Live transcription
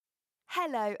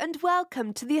Hello and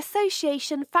welcome to the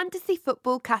Association Fantasy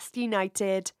Football Cast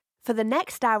United. For the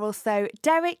next hour or so,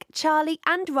 Derek, Charlie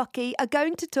and Rocky are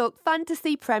going to talk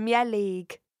Fantasy Premier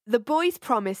League. The boys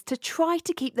promise to try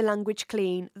to keep the language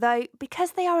clean, though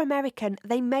because they are American,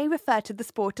 they may refer to the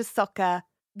sport as soccer.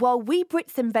 While we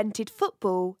Brits invented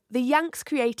football, the Yanks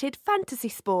created fantasy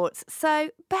sports,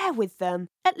 so bear with them.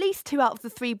 At least 2 out of the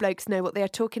 3 blokes know what they are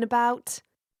talking about.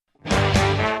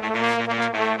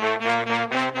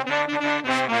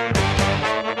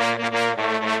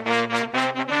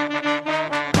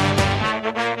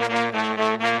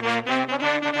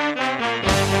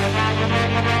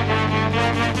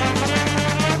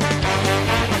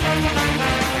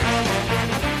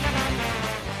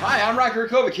 Hi, I'm Rocky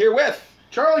Rakovic here with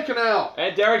Charlie Cannell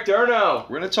and Derek Durno.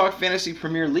 We're going to talk Fantasy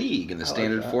Premier League in the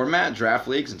standard format, draft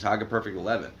leagues, and talk a perfect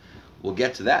 11. We'll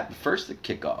get to that, but first the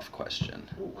kickoff question.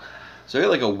 Ooh. So I had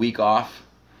like a week off,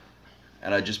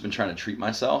 and I've just been trying to treat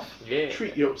myself. Yeah.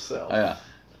 Treat yourself. Oh,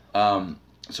 yeah.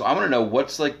 So I want to know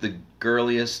what's like the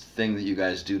girliest thing that you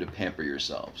guys do to pamper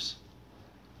yourselves?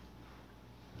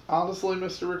 Honestly,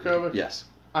 Mr. Rakovic? Yes.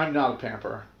 I'm not a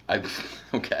pamperer.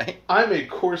 Okay. I'm a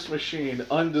course machine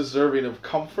undeserving of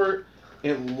comfort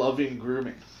and loving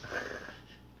grooming.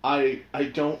 I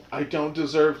don't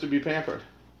deserve to be pampered.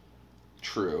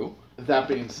 True. That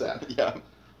being said, Yeah.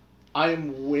 I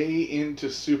am way into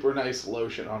super nice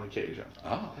lotion on occasion.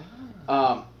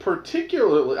 Oh.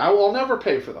 Particularly, I'll never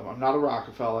pay for them. I'm not a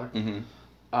Rockefeller. Mm-hmm.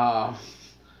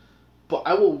 But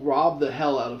I will rob the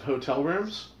hell out of hotel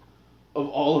rooms of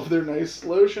all of their nice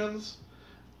lotions.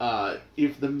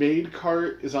 If the maid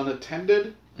cart is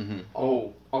unattended, Mm-hmm.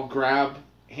 I'll grab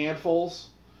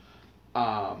handfuls.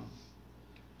 The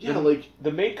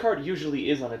maid cart usually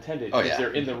is unattended because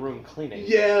they're in the room cleaning.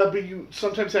 Yeah, but you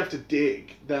sometimes have to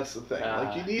dig. That's the thing.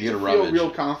 You need to feel real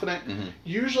confident. Mm-hmm.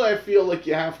 Usually I feel like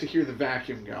you have to hear the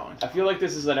vacuum going. I feel like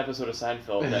this is an episode of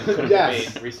Seinfeld that could have been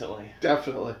made recently.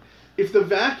 Definitely. If the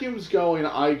vacuum's going,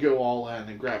 I go all in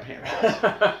and grab handfuls.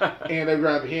 And I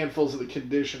grab handfuls of the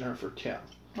conditioner for Kim.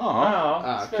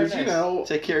 Oh, because nice.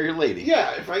 Take care of your lady.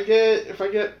 Yeah, if I get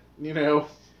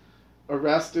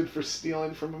arrested for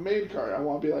stealing from a maid cart, I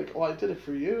want to be like, I did it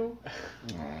for you.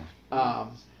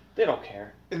 They don't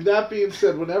care. And that being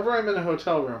said, whenever I'm in a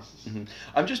hotel room,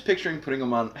 I'm just putting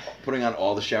on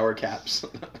all the shower caps.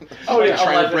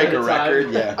 Trying to break a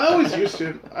record. Yeah, I always used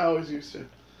to. I always used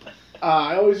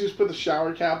to put the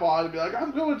shower cap on and be like,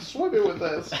 I'm going swimming with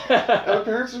this. And my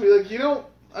parents would be like, you don't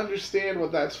understand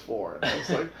what that's for. And I was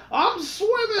like, I'm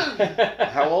swimming.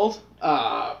 How old?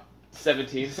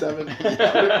 17.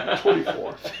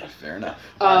 24. Fair enough.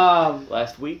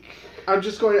 Last week. I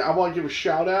want to give a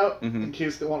shout out in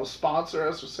case they want to sponsor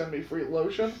us or send me free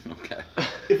lotion. Okay.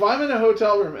 If I'm in a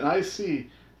hotel room and I see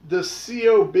the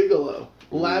C.O. Bigelow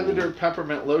Lavender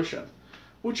Peppermint Lotion,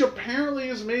 which apparently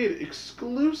is made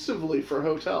exclusively for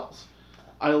hotels,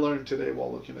 I learned today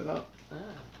while looking it up.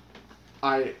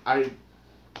 I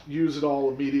use it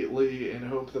all immediately and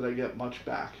hope that I get much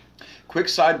back. Quick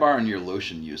sidebar on your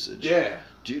lotion usage. Yeah.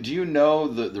 Do you know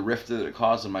the rift that it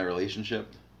caused in my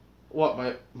relationship?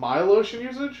 What, my lotion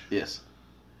usage? Yes.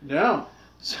 No.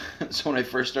 So when I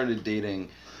first started dating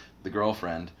the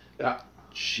girlfriend,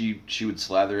 she would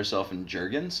slather herself in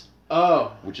Jergens.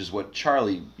 Oh. Which is what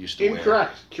Charlie used to wear.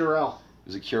 Incorrect. Curel.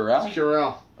 Was it Curel? It's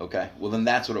Curel. Okay. Well, then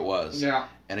that's what it was. Yeah.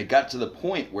 And it got to the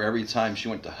point where every time she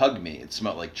went to hug me, it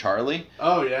smelled like Charlie.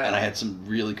 Oh, yeah. And I had some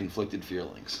really conflicted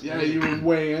feelings. Yeah, you were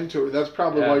way into it. That's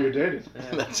probably why you're dating.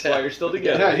 Yeah. That's why you're still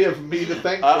together. Yeah, you have me to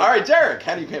thank for. All right, Derek,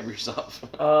 how do you pamper yourself?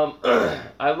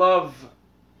 I love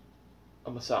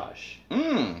a massage.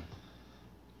 There's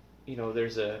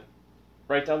a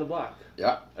right down the block.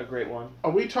 Yeah. A great one.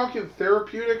 Are we talking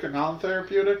therapeutic or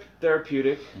non-therapeutic?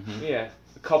 Therapeutic. Mm-hmm. Yeah.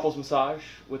 Couples massage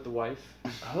with the wife.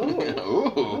 Oh.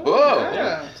 Ooh. Whoa.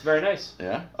 Yeah. It's very nice.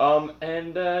 Yeah. I'm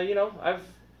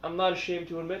not ashamed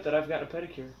to admit that I've gotten a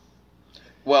pedicure.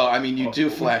 Well, I mean, you do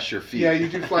flash your feet. Yeah, you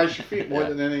do flash your feet more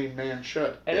than any man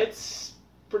should. And it's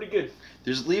pretty good.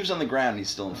 There's leaves on the ground and he's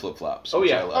still in flip-flops. Oh,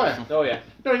 yeah. Oh, yeah.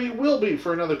 No, you will be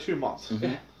for another 2 months.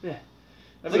 Mm-hmm. Yeah.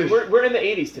 I mean, we're in the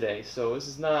 80s today, so this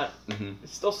is not... Mm-hmm.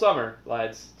 It's still summer,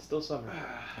 lads. It's still summer.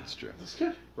 That's true. That's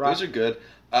good. Those are good.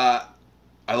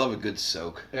 I love a good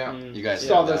soak. Yeah. You guys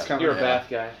saw this coming. You're a bath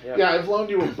guy. Yep. Yeah, I've loaned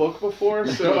you a book before,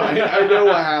 so I know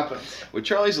what happens. What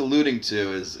Charlie's alluding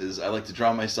to is I like to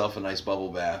draw myself a nice bubble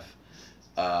bath.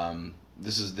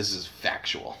 This is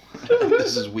factual.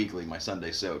 This is weekly, my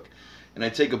Sunday soak. And I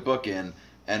take a book in,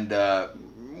 and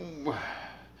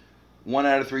 1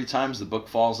 out of 3 times the book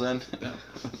falls in.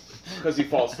 Because you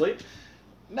fall asleep?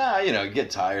 Nah, get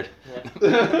tired.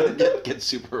 Yeah. get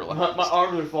super relaxed. My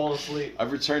arms are falling asleep.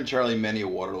 I've returned Charlie many a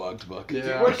waterlogged book. Yeah. Do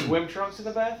you wear swim trunks in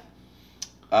the bath?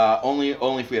 Only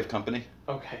if we have company.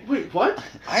 Okay. Wait, what?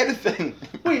 I had a thing.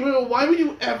 Wait, why would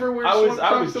you ever wear swim I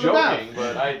trunks was in the bath? joking,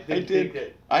 but I didn't think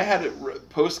that. I had it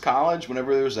post-college,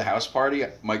 whenever there was a house party,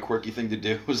 my quirky thing to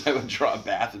do was I would draw a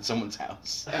bath at someone's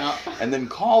house. Yeah. And then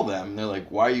call them. They're like,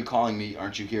 why are you calling me?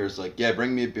 Aren't you here? It's like, yeah,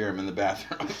 bring me a beer. I'm in the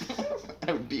bathroom.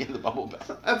 I would be in the bubble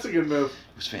bath. That's a good move.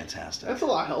 It was fantastic. That's a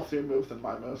lot healthier move than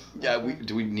my move. Yeah,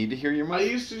 do we need to hear your move? I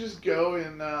used to just go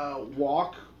and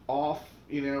walk off,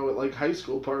 at like high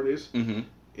school parties, Mm-hmm.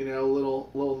 a little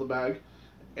in the bag,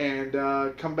 and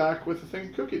come back with a thing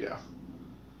of cookie dough.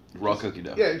 Raw cookie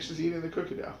dough. Yeah, it's just eating the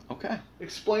cookie dough. Okay.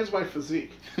 Explains my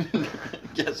physique.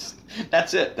 Yes.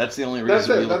 That's it. That's the only reason. That's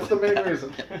it. we That's look the like main that.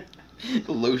 reason.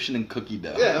 Lotion and cookie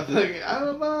dough. Yeah,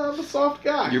 I'm a soft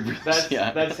guy.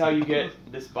 That's how you get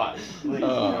this body, ladies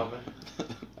and gentlemen.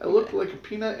 I look like a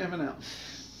peanut M&M.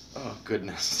 Oh,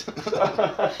 goodness.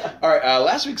 All right,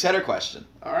 last week's header question.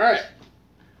 All right.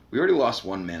 We already lost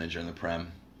one manager in the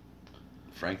Prem.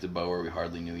 Frank de Boer, we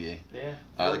hardly knew ye. Yeah.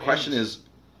 The question is,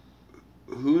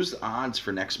 who's the odds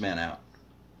for next man out?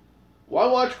 Well,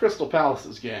 I watched Crystal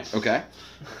Palace's game. Okay.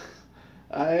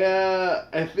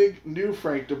 I think new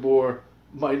Frank de Boer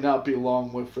might not be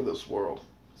long for this world.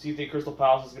 So you think Crystal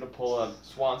Palace is going to pull a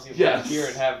Swansea Yes. last year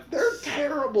and have They're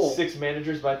terrible. 6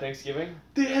 managers by Thanksgiving?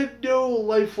 They had no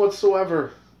life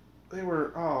whatsoever. They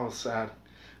were sad.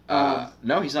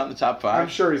 No, he's not in the top 5. I'm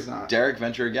sure he's not. Derek,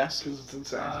 venture a guess? Because it's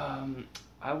insane.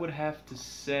 I would have to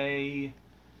say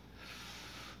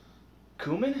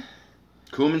Koeman?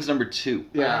 Koeman's number 2.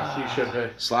 Yeah, he should be.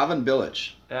 Slaven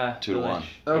Bilic, 2-1. Bilic.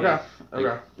 Okay. Yeah.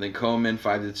 Okay. Then Koeman,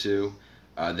 5-2.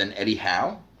 Then Eddie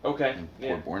Howe, Okay. in Yeah.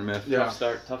 Port Bournemouth. Yeah. Tough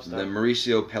start. Then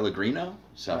Mauricio Pellegrino,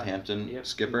 Southampton Yep.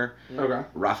 skipper. Okay.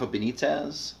 Rafa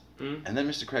Benitez, Mm. and then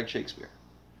Mr. Craig Shakespeare.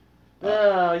 You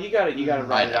got to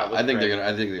ride it out with I think Craig. they're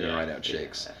gonna Yeah. ride out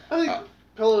Shakes. I think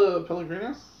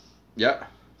Pellegrino, Yeah,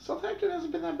 Southampton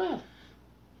hasn't been that bad.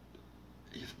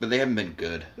 but they haven't been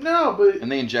good, No, but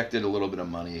and they injected a little bit of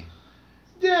money.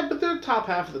 yeah, but they're top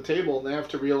half of the table, and they have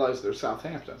to realize they're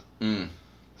Southampton. Mm.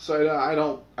 So I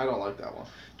don't like that one.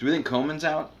 Do we think Coleman's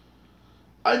out?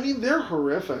 I mean, they're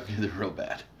horrific. They're real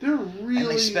bad. They're really And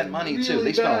they spent money too. really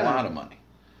They spent bad. a lot of money.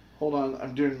 Hold on,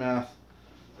 I'm doing math.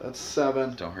 That's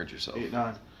 7, Don't hurt yourself. 8,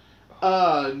 9.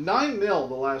 9-0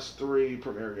 the last 3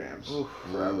 Premier games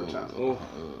for Everton. Ooh.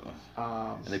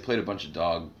 And they played a bunch of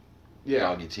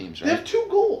doggy teams, They have right? 2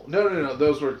 goals. No.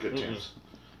 Those were good Mm-mm. teams.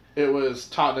 It was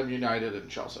Tottenham United and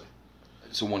Chelsea.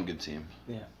 So one good team.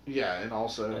 Yeah, and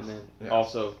also... And then yeah.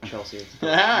 also Chelsea.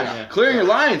 Yeah. Clearing your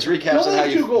lines They recaps on only how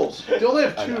have 2 you. goals. They only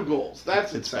have I 2 know. goals.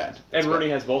 That's It's insane. bad. And Rooney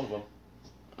has both of them.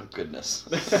 Oh,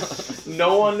 goodness.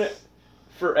 No one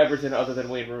for Everton other than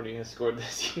Wayne Rooney has scored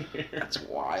this year. That's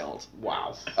wild.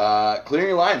 Wow. Clearing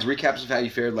your lines recaps of how you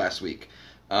fared last week.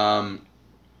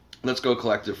 Let's go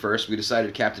collective first. We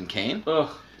decided Captain Kane. Ugh.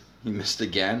 He missed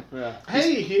again. Yeah.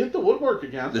 Hey, he hit the woodwork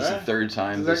again. This is the third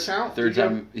time. Does that count? Third Do you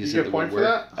time get- he's do you hit get the a point for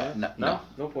woodwork. that? No.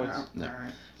 No points. No. All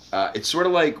right. It's sort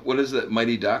of like, what is it,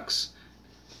 Mighty Ducks?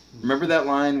 Remember that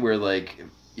line where, like,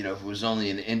 if it was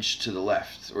only an inch to the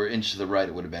left or inch to the right,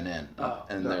 it would have been in. Oh,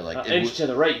 And they're like, An inch to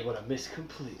the right, you would have missed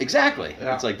completely. exactly.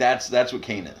 Yeah. It's like that's what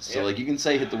Kane is. So Yeah. like you can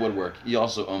say hit the woodwork. He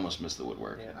also almost missed the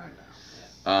woodwork. Yeah.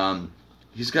 I know.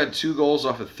 He's got 2 goals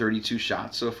off of 32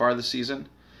 shots so far this season.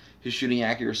 His shooting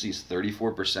accuracy is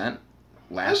 34%.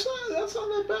 That's not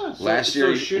that bad. Last so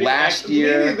year, shooting last Maybe in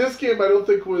year, this game, I don't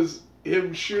think was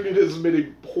him shooting as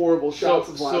many horrible shots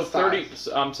as last 30. time.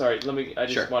 So, I'm sorry. I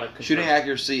just sure. want to confirm. Shooting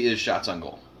accuracy is shots on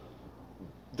goal.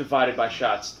 Divided by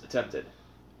shots attempted.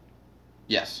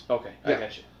 Yes. Okay, Yeah. I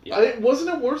got you. Yeah. Wasn't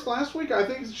it worse last week? I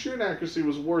think his shooting accuracy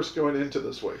was worse going into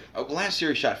this week. Last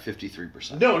year he shot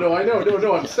 53%. No, I know.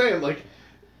 No, I'm Yeah. saying, like,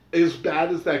 as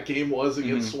bad as that game was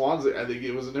against Mm-hmm. Swansea, I think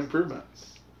it was an improvement.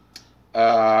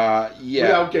 Yeah.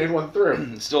 Without game 1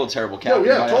 through. Still a terrible No, count.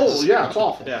 yeah, totally. Yeah, it's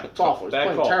awful. Yeah. It's awful. It's Bad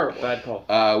playing call. terrible. Bad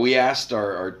call. We asked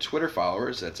our Twitter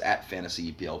followers, that's at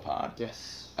Fantasy EPL Pod.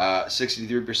 Yes.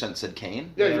 63% said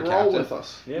Kane. Yeah, their you're all captain. with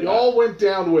us. Yeah. You all went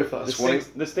down with us.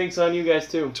 This stinks on you guys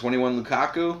too. 21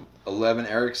 Lukaku, 11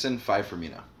 Eriksson, 5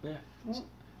 Firmino. Yeah.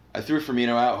 I threw Firmino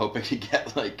out hoping to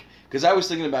get because I was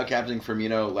thinking about captaining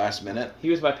Firmino last minute. He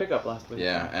was my pickup last week.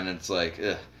 Yeah, and it's like,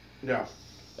 ugh. Yeah.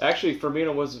 Actually,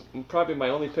 Firmino was probably my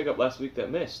only pickup last week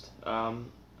that missed. I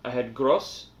had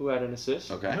Gross, who had an assist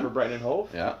Okay. for Brighton and Hove.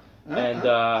 Yeah. And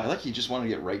I like you just want to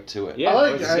get right to it. yeah, I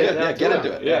like let's it. get Yeah, down get to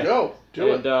into it. Yeah. Go.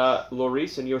 Do and it.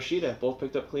 Lloris and Yoshida both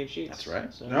picked up clean sheets. That's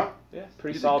right. So, Yeah. yeah,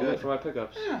 pretty You did solid good. win for my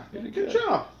pickups. Yeah. You did Good good.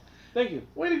 job. Thank you.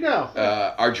 Way to go.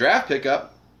 Our draft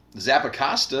pickup,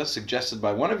 Zappacosta, suggested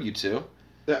by one of you two,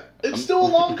 Yeah, it's still a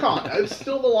long con. It's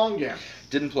still the long game.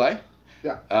 didn't play.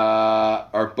 Yeah.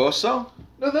 Arboso,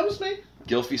 No, that was me.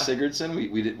 Gylfi Sigurdsson.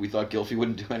 We thought Gylfi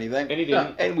wouldn't do anything, And he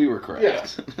didn't. and we were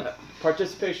correct.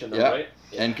 Participation, though, Yeah. right?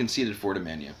 And conceded 4 to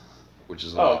Man U, which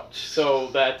is a Oh, lot. so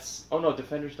that's... Oh, no,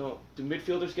 defenders don't... Do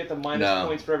midfielders get the minus No.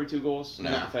 points for every 2 goals?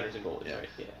 No. Defenders and goalies, Yeah. right?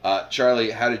 Yeah.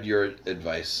 Charlie, how did your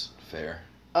advice fare?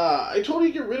 I told you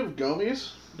to get rid of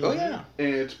Gomez Oh yeah.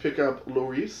 and to pick up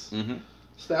Lloris. Mm-hmm.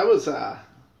 So that was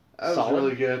Solid.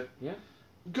 really good. Yeah.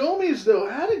 Gomez though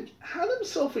had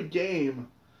himself a game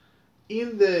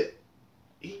in that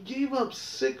he gave up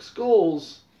 6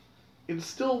 goals and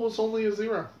still was only a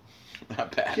 0.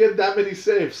 Not bad. He had that many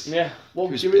saves. Yeah. Well,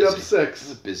 He was giving up busy. He's a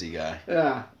 6. busy guy.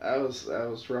 Yeah, that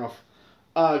was rough.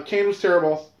 Kane was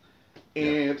terrible,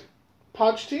 and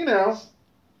Pochettino,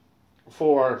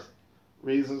 for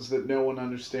reasons that no one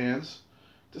understands,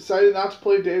 decided not to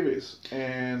play Davies,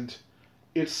 and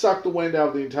it sucked the wind out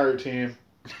of the entire team.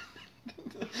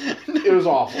 It was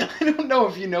awful. I don't know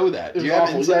if you know that. It Do was you have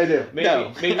awful. insight? Yeah, I do. Maybe,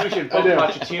 No. maybe we should I bump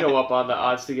do. Pochettino up on the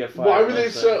odds to get fired.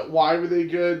 Why were they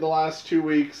good the last 2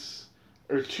 weeks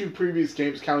or 2 previous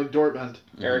games, counting Dortmund,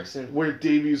 Ericsson. where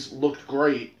Davies looked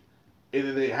great, and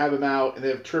then they have him out, and they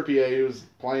have Trippier who's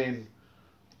playing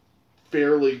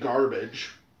fairly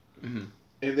garbage, Mhm.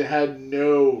 and they had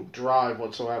no drive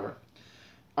whatsoever.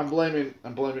 I'm blaming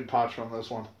Poch on this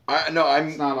one. It's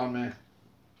not on me.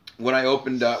 When I looked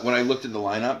at the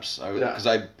lineups, Yeah. because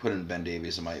I put in Ben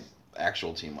Davies in my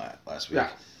actual team last week, Yeah.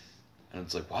 and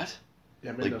it's like, what?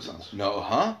 Yeah, it made Like, no sense. no,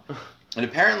 huh? And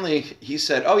apparently he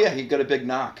said, oh yeah, he got a big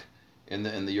knock in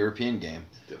the European game,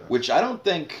 which I don't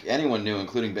think anyone knew,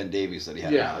 including Ben Davies, that he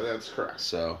had. Yeah, a knock. that's correct.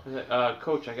 So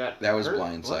Coach, I got that was hurt?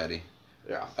 blindsidey.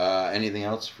 Yeah. Anything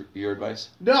else for your advice?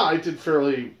 No, I did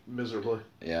fairly miserably.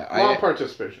 Yeah, A lot of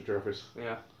participation trophies.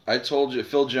 Yeah. I told you,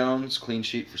 Phil Jones, clean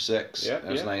sheet for 6. Yep,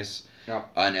 That was yep. nice. Yep.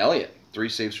 And Elliott, 3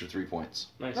 saves for 3 points.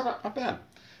 Nice. Not bad.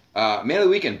 Man of the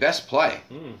weekend, best play,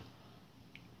 Mm.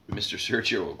 Mr.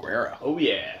 Sergio Aguero. Oh,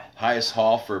 yeah. Highest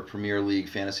haul for Premier League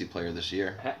fantasy player this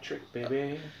year. Hat trick,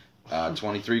 baby.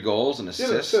 23 goals and He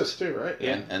had an assists. assist too, right?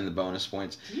 Yeah. And the bonus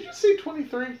points. Did you just say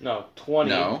 23? No, 20.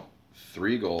 No,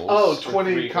 3 goals. Oh, For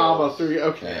 20, 3 comma, goals. 3.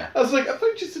 Okay. Yeah. I was like, I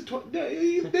thought you said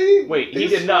 20. Wait, they he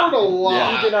did not. scored a lot.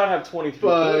 Yeah. He did not have 23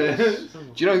 But- goals. Do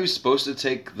you know he was supposed to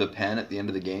take the pen at the end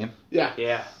of the game? Yeah.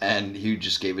 Yeah, And he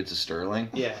just gave it to Sterling?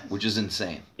 yeah, Which is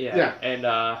insane. yeah. Yeah. And,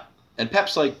 And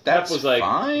Pep's like, that's was like,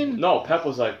 fine? no, Pep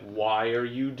was like, why are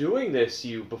you doing this,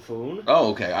 you buffoon? Oh,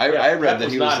 okay. I Yeah, read Pep that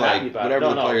was he was not happy like, about it. whatever No,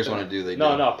 the no, players no. want to do, they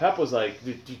No, do. no, Pep was like,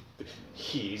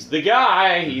 he's the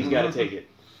guy, he's got to take it.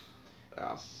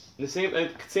 Yeah. The same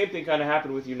thing kind of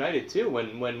happened with United too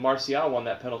when Martial won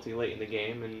that penalty late in the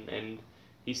game and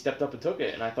he stepped up and took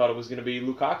it, and I thought it was going to be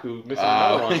Lukaku missing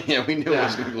another one. Yeah, we knew it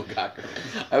was going to be Lukaku.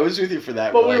 I was with you for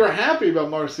that. But we like, were happy about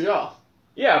Martial.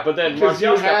 Yeah, but then Because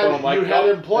Martial you stepped had- up. I'm like, you had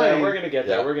him playing. Yeah, we're going to get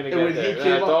there. Yeah. We're going to And get when he there.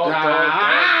 came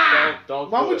up-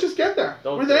 Don't Why don't do we it. just get there?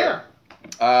 Don't We're do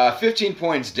there. 15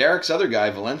 points. Derek's other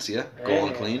guy, Valencia, goal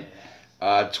and clean.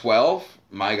 12,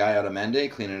 my guy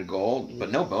Otamendi, clean and a goal, but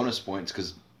no bonus points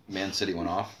because Man City went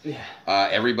off. Yeah.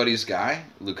 Everybody's guy,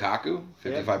 Lukaku,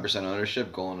 55%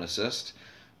 ownership, goal and assist.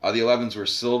 The 11s were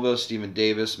Silva, Steven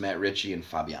Davis, Matt Ritchie, and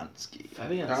Fabianski.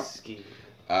 Fabianski.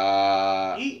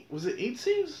 Was it 8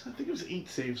 saves? I think it was 8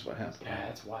 saves by him. Yeah,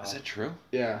 that's wild. Is that true?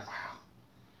 Yeah.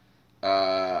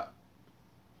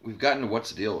 We've gotten to what's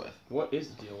the deal with. What is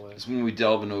the deal with? It's when we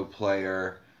delve into a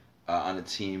player on a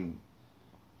team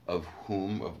of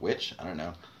which, I don't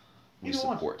know, we Either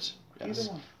one. support. Yes.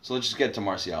 Either one. So let's just get to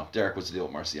Martial. Derek, what's the deal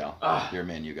with Martial? You're a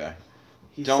Man U guy.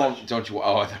 He's Don't such- you?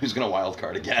 Oh, I thought he was gonna wild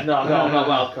card again. No, I'm not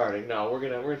wild carding. No, we're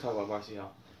gonna talk about Martial.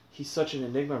 He's such an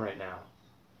enigma right now.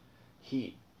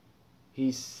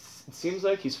 It seems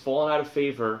like he's fallen out of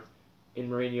favor in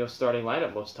Mourinho's starting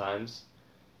lineup most times.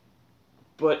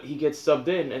 But he gets subbed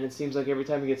in, and it seems like every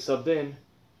time he gets subbed in,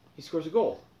 he scores a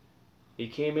goal. He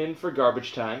came in for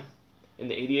garbage time in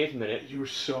the 88th minute. You were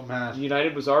so mad.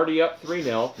 United was already up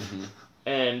 3-0, Mhm.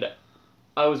 and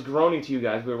I was groaning to you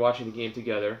guys. We were watching the game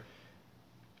together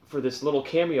for this little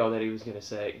cameo that he was going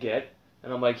to get.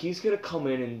 And I'm like, he's going to come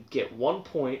in and get 1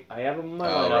 point. I have him in my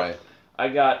Oh, lineup. right. I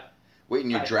got... Wait, in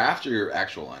your draft or your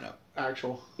actual lineup?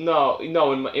 Actual. No, in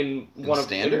one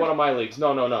standard? of my leagues.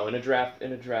 No, in a draft.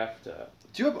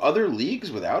 Do you have other leagues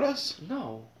without us?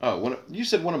 No. Oh, you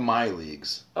said one of my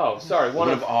leagues. Oh, sorry. One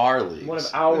of our leagues. One of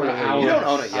our One of leagues. ours. You don't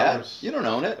own it yet. Ours. You don't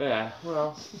own it. Yeah.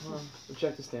 Well, we'll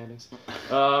check the standings.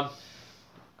 I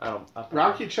don't.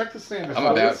 Rocky, check the standings. I'm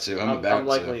about to. I'm about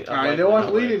likely. to. I know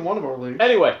I'm leading one of our leagues.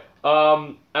 Anyway,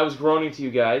 I was groaning to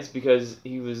you guys because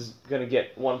he was going to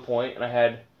get 1 point, and I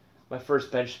had my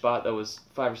first bench spot that was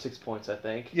 5 or 6 points, I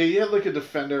think. Yeah, you had like a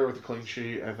defender with a clean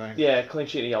sheet, I think. Yeah, clean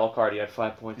sheet and a yellow card. He had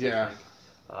 5 points, Yeah.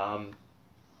 I think.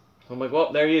 I'm like,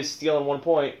 well, there he is stealing 1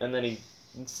 point, and then he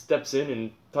steps in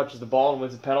and touches the ball and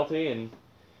wins a penalty, and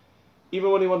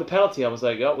even when he won the penalty, I was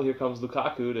like, oh, well, here comes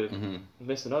Lukaku to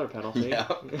miss another penalty. Yeah.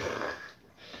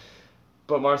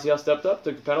 But Martial stepped up,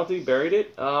 took the penalty, buried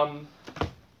it.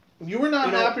 You were not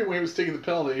happy when he was taking the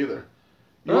penalty either.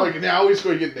 You were like, now he's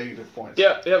going to get negative points.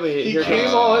 Yeah. He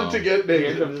came on to get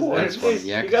negative points.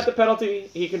 He got the penalty,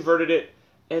 he converted it,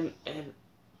 and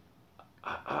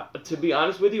to be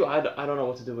honest with you, I don't know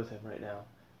what to do with him right now.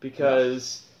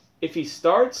 Because if he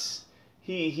starts,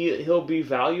 he'll be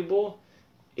valuable.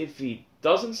 If he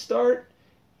doesn't start,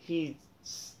 he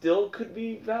still could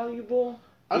be valuable.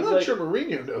 I'm not sure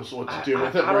Mourinho knows what to do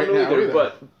with him right now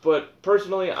either. But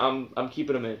personally, I'm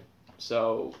keeping him in.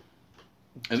 So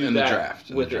in the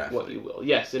draft. What you will.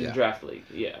 Yes, in the draft league.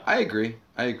 Yeah. I agree.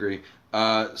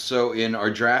 So in our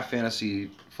draft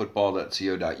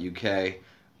fantasyfootball.co.uk,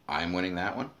 I'm winning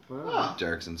that one. Wow.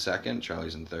 Derek's in second.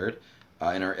 Charlie's in third.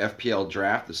 In our FPL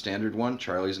draft, the standard one,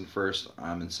 Charlie's in first.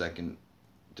 I'm in second.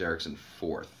 Derek's in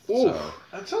fourth. Ooh, so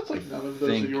that sounds like none of those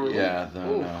are yours. Yeah,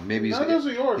 no. Maybe none of those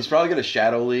are yours. He's probably got a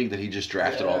shadow league that he just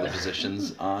drafted all the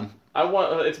positions on. I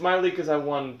won. It's my league because I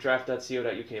won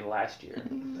draft.co.uk last year,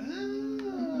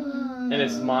 and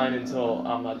it's mine until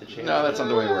I'm not the champion. No, that's not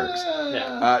the way it works.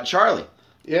 Yeah. Charlie.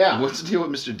 Yeah. What's the deal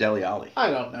with Mr. Dele Alli? I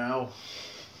don't know.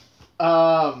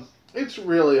 It's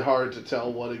really hard to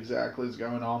tell what exactly is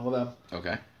going on with him.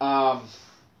 Okay.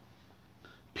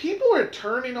 People are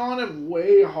turning on him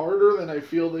way harder than I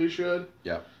feel they should.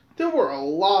 Yep. There were a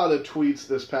lot of tweets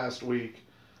this past week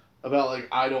about, like,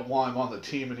 I don't want him on the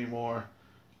team anymore.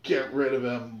 Get rid of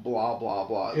him, blah, blah,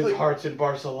 blah. His heart's in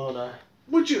Barcelona.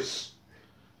 Which is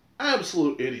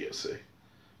absolute idiocy.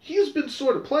 He's been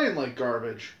sort of playing like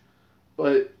garbage,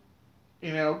 but,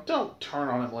 don't turn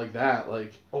on him like that.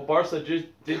 Like, well, Barca did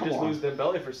just lose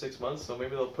Dembele for 6 months, so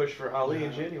maybe they'll push for Ali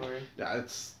in January. Yeah,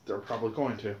 they're probably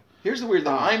going to. Here's the weird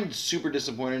thing. I'm super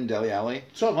disappointed in Dele Alli.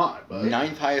 So am I, but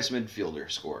 9th highest midfielder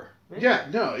scorer. Yeah,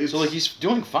 no. So he's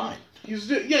doing fine. He's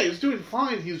doing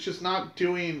fine. He's just not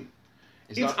doing.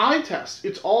 Eye test.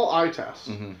 It's all eye test.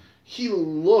 Mm-hmm. He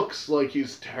looks like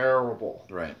he's terrible.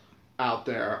 Right. Out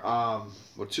there. Well,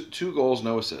 two goals,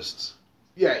 no assists.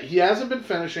 Yeah, he hasn't been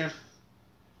finishing.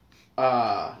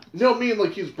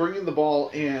 Like he's bringing the ball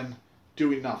in,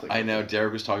 doing nothing. I know.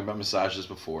 Derek was talking about massages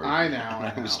before. I know.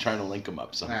 I was trying to link them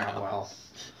up somehow.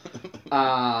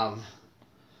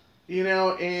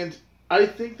 And I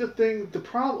think the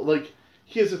problem, like,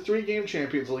 he has a 3-game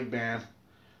Champions League ban.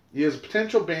 He has a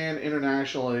potential ban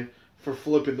internationally for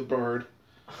flipping the bird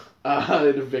in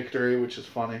a victory, which is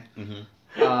funny. Mm-hmm.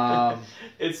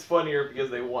 It's funnier because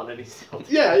they won and he still did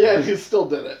it. Yeah, he still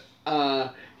did it.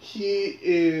 He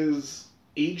is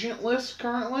agentless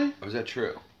currently. Oh, is that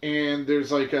true? And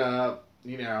there's like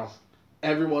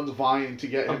everyone's vying to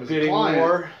get him as a client.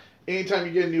 War. Anytime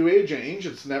you get a new agent,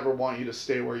 agents never want you to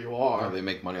stay where you are. Oh, they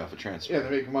make money off a transfer. Yeah, they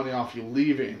make money off you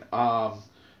leaving.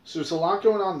 So there's a lot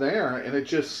going on there, and it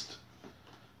just,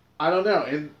 I don't know.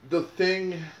 And the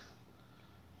thing,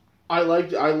 I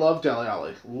love Dele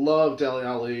Alli. Love Dele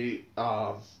Alli.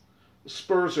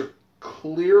 Spurs are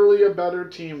clearly a better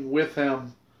team with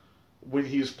him when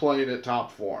he's playing at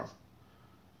top form.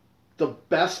 The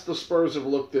best the Spurs have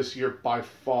looked this year by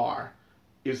far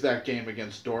is that game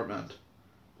against Dortmund,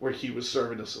 where he was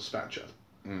serving a suspension.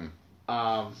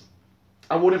 I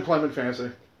wouldn't play him in fantasy.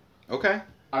 Okay.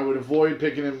 I would avoid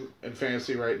picking him in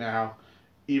fantasy right now,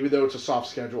 even though it's a soft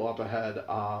schedule up ahead.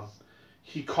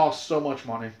 He costs so much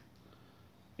money.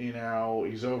 He's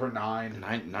over 9.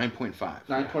 9.5.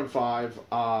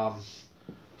 9.5.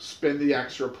 Spend the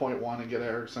extra 0.1 and get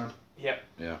Eriksen. Yep.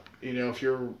 Yeah. If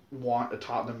you want a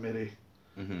Tottenham midi.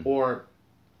 Mm-hmm. Or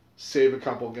save a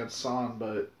couple against Son,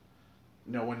 but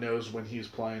no one knows when he's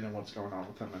playing and what's going on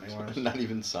with him anyways. Not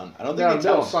even Son. I don't think they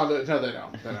tell him. Son, no, they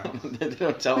don't. They don't. They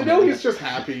don't tell him. They know he's just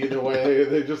happy either way.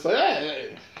 They just like,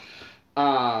 hey.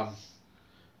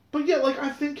 But yeah, like, I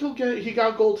think he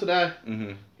got gold today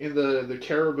in the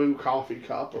Caribou Coffee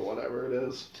Cup or whatever it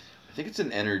is. I think it's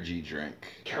an energy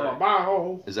drink.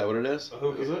 Carabao. Is that what it is?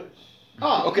 Who is it?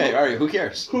 Oh, okay, all right, who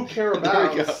cares? Who cares There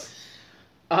we go.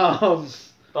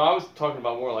 I was talking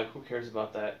about more like, who cares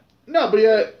about that? No, but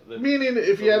yeah, meaning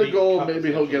if he had a goal, maybe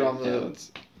he'll get on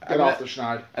off the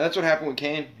schneid. And that's what happened with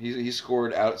Kane. He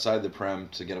scored outside the Prem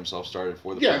to get himself started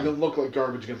for the Prem. Prem. And then look like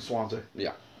garbage against Swansea.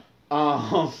 Yeah.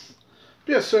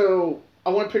 Yeah, so I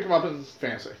want to pick him up in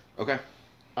fantasy. Okay.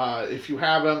 If you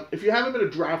have him in a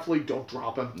draft league, don't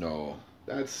drop him. No.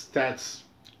 That's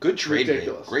good trade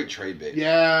ridiculous. bait. Great trade bait.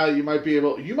 Yeah, you might be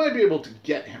able to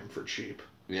get him for cheap.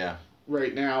 Yeah.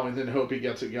 Right now, and then hope he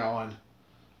gets it going.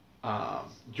 I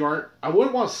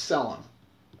wouldn't want to sell him.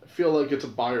 I feel like it's a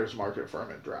buyer's market for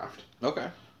him in draft. Okay.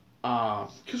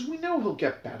 Because we know he'll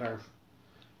get better.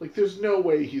 Like, there's no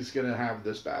way he's going to have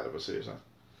this bad of a season.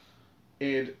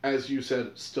 And, as you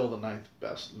said, still the 9th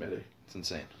best midi. It's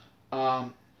insane.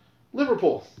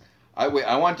 Liverpool. I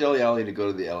want Dele Alli to go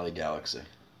to the LA Galaxy.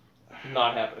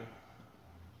 Not happening.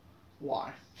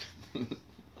 Why?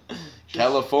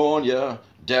 California,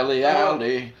 Dele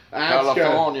Alli,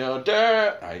 California,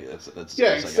 that's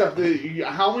yeah, except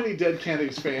how many Dead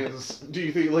Kennedys fans do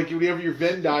you think, like, when you have your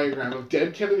Venn diagram of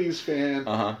Dead Kennedys fan,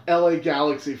 LA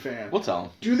Galaxy fan, we'll tell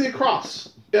them. Do they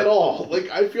cross at all? Like,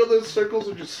 I feel those circles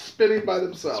are just spinning by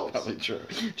themselves. That's probably true.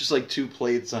 Just like two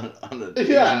plates on an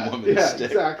Asian woman's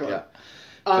stick. Exactly. Yeah,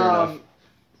 enough.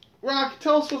 Rock,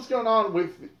 tell us what's going on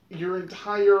with your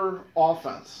entire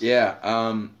offense. Yeah,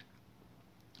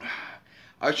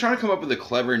 I was trying to come up with a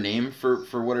clever name for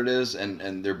what it is,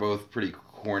 and they're both pretty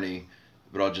corny,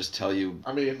 but I'll just tell you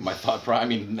my thought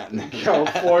process.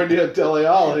 California Dele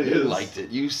Alli. You liked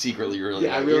it. You secretly really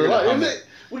liked it. I really liked it.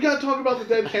 We got to talk about the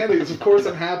Dead Kennedys. Of course,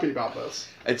 I'm happy about this.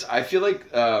 I feel like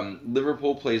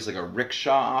Liverpool plays like a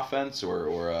rickshaw offense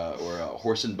or a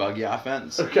horse and buggy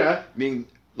offense. Okay. Meaning,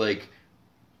 like,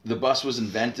 the bus was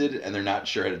invented, and they're not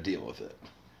sure how to deal with it.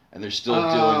 And they're still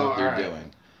doing what they're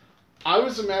doing. I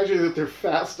was imagining that they're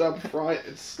fast up front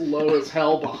and slow as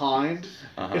hell behind,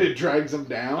 and it drags them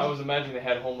down. I was imagining they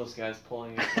had homeless guys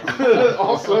pulling it.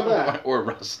 Also that. Or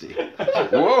Rusty.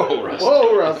 Whoa, Rusty.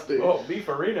 Whoa, Rusty. Oh,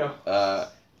 Beefarino.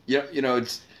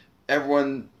 It's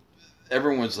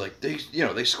everyone's like,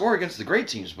 they score against the great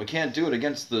teams, but can't do it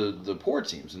against the poor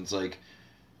teams. And it's like,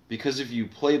 because if you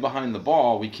play behind the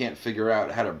ball, we can't figure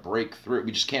out how to break through.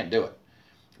 We just can't do it.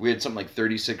 We had something like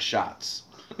 36 shots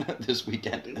this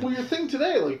weekend. Well, your thing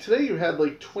today you had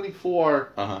like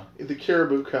 24 in the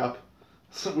Caribou Cup,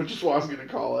 which is what I'm going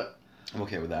to call it. I'm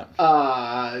okay with that.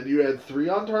 And you had 3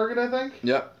 on target, I think?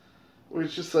 Yep.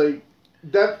 Which just like,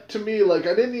 that to me, like,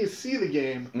 I didn't even see the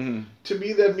game. Mm-hmm. To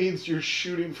me, that means you're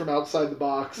shooting from outside the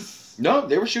box. No,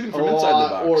 they were shooting from inside the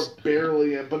box. Or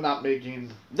barely, but not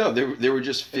making... No, they were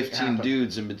just 15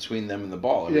 dudes in between them and the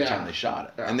ball every time they shot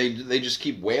it. Yeah. And they just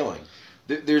keep wailing.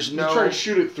 There's no... You try to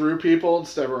shoot it through people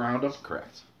instead of around them?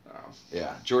 Correct.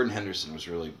 Yeah, Jordan Henderson was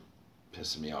really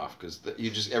pissing me off because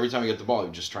every time you get the ball,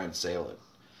 you just try and sail it.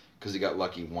 Because he got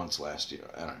lucky once last year.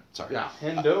 I don't know. Sorry. Yeah.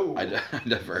 Hendo. I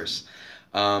diverse.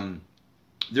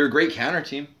 They're a great counter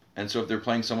team, and so if they're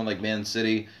playing someone like Man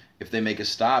City, if they make a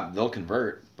stop, they'll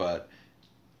convert. But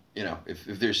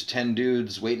if there's 10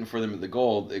 dudes waiting for them at the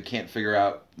goal, they can't figure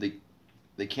out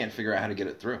how to get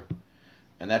it through,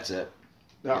 and that's it.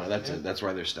 No, that's it. That's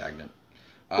why they're stagnant.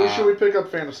 Who should we pick up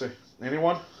fantasy?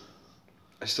 Anyone?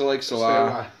 I still like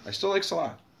Salah.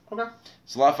 Okay.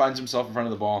 Salah finds himself in front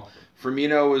of the ball.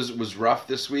 Firmino was rough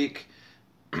this week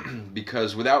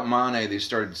because without Mane, they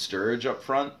started Sturridge up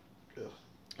front. Yeah.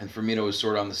 And Firmino was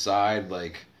sort of on the side,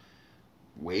 like,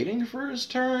 waiting for his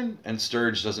turn. And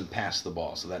Sturridge doesn't pass the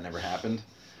ball, so that never happened.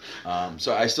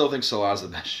 So I still think Salah's the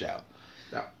best shout.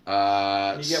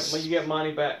 Yeah. You get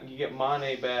Mane back. You get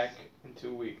Mane back in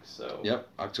 2 weeks. So. Yep,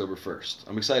 October 1st.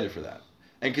 I'm excited for that.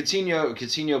 And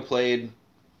Coutinho played.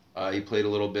 He played a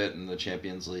little bit in the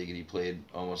Champions League, and he played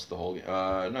almost the whole game.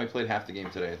 No, he played half the game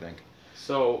today, I think.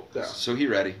 So he's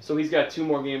ready. So he's got 2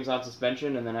 more games on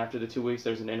suspension, and then after the 2 weeks,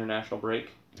 there's an international break.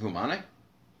 Who, Mane?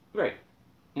 Right.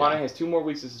 Mane has 2 more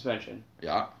weeks of suspension.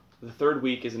 Yeah. The 3rd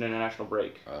week is an international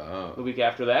break. Oh. The week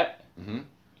after that,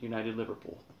 United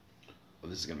Liverpool. Well,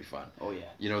 this is going to be fun. Oh, yeah.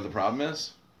 You know what the problem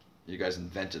is? You guys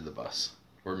invented the bus.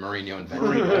 Or Mourinho invented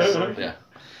the bus.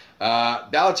 Yeah.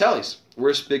 Balotelli's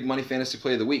worst big money fantasy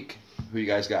play of the week. Who you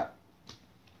guys got?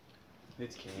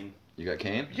 It's Kane. You got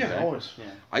Kane? Yeah, okay. Always. Yeah.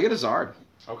 I got Hazard.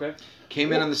 Okay.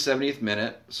 Came in on the 70th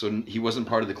minute, so he wasn't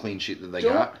part of the clean sheet that they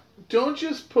got. Don't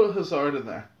just put Hazard in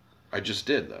there. I just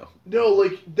did, though. No,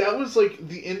 like, that was, like,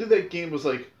 the end of that game was,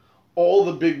 like, all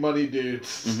the big money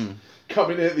dudes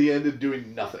coming in at the end and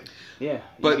doing nothing. Yeah,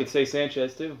 you could say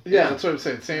Sanchez, too. Yeah, that's what I'm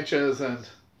saying. Sanchez and...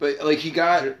 But, like, he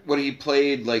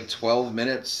played, like, 12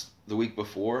 minutes the week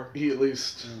before. He at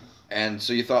least... And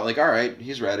so you thought, like, all right,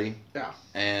 he's ready. Yeah.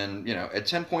 And, at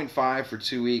 10.5 for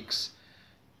 2 weeks,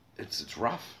 it's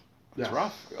rough. It's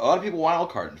rough. A lot of people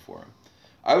wild-carded for him.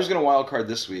 I was going to wild-card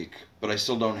this week, but I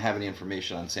still don't have any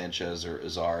information on Sanchez or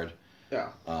Hazard. Yeah.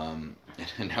 And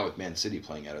now with Man City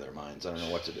playing out of their minds, I don't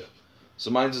know what to do. So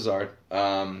mine's Hazard.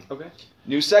 Okay.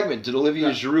 New segment. Did Olivier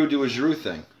Yeah. Giroud do a Giroud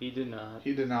thing? He did not.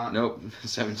 He did not. Nope.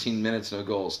 17 minutes, no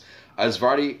goals. Is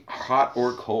Vardy hot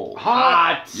or cold?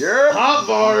 Hot. Yeah. Hot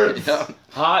Vards. Yeah.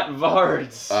 Hot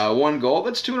Vards. 1 goal.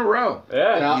 That's 2 in a row.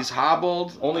 Yeah. He's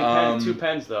hobbled. Only 2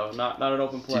 pens though, not an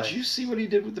open play. Did you see what he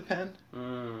did with the pen?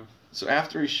 Mm. So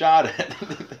after he shot it,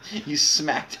 he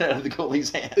smacked it out of the goalie's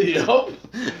hand. Yup.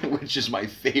 Which is my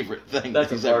favorite thing. That's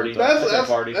that he's a ever Vardy.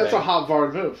 done. That's thing. a hot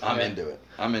Vard move. I'm Yeah.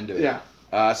 into it.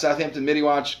 Yeah. Southampton midi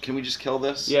watch. Can we just kill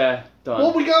this? Yeah, done.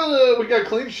 Well, we got a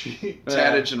clean sheet.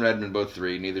 Tadic and Redmond both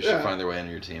 3. Neither should Yeah. find their way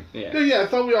into your team. yeah. Yeah, I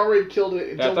thought we already killed it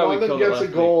Yeah, I until thought one we of them killed it gets a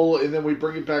last goal, and then we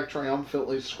bring it back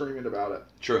triumphantly screaming about it.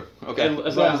 True. Okay.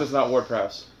 As long as it's not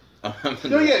Ward-Prowse.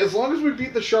 No, yeah, as long as we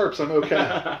beat the Sharps, I'm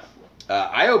okay.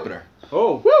 Eye opener.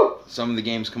 Oh. Woo! Some of the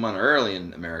games come on early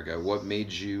in America. What made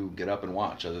you get up and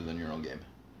watch other than your own game?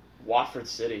 Watford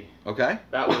City. Okay.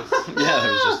 That was. Yeah,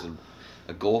 there was just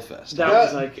a goal fest. That Yeah.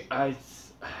 was like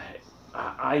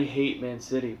I hate Man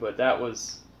City, but that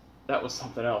was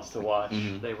something else to watch.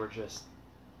 Mhm. They were just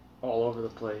all over the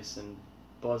place and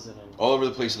buzzing and All over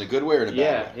the place in a good way or in a bad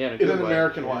way? yeah, in a In good an way.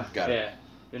 American yeah. way. Got it.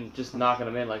 Yeah, and just knocking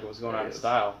them in like it was going out of Yes.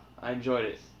 style. I enjoyed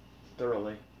it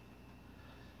thoroughly.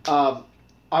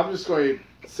 I'm just going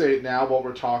to say it now while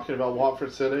we're talking about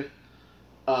Watford City.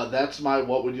 That's my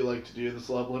what would you like to do this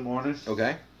lovely morning.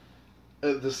 Okay.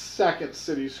 The second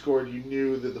City scored, you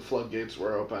knew that the floodgates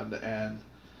were opened, and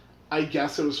I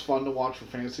guess it was fun to watch for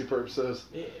fantasy purposes,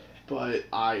 Yeah. but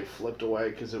I flipped away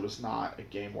because it was not a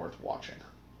game worth watching.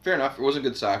 Fair enough. It wasn't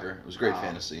good soccer. It was great Wow.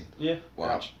 fantasy. Yeah.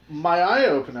 Watch. My eye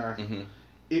opener, Mm-hmm.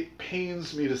 it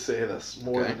pains me to say this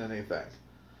more Okay. than anything,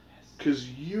 because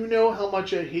you know how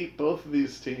much I hate both of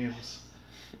these teams,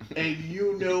 and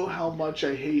you know how much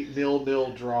I hate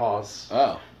 0-0 draws.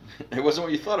 Oh. It wasn't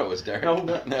what you thought it was, Derek. No.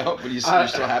 No, but you're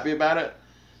still happy about it?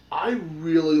 I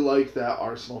really like that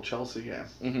Arsenal-Chelsea game.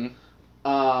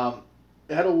 Mm-hmm.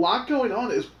 It had a lot going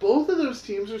on. As both of those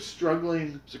teams are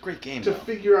struggling It's a great game, to though.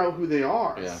 figure out who they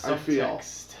are. Yeah. I feel.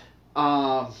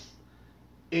 Subtext.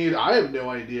 And I have no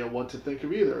idea what to think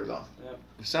of either of them.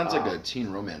 It sounds like a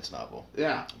teen romance novel.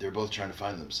 Yeah. They're both trying to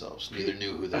find themselves. Neither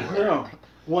knew who they I were. know.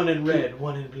 One in red,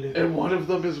 one in blue. And one of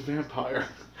them is a vampire.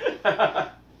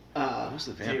 Who's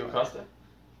the Diego vampire? Costa?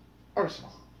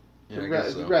 Arsenal. Yeah, I red,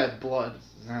 guess so. red blood.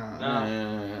 No.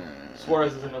 No.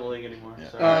 Suarez isn't in the league anymore. Yeah.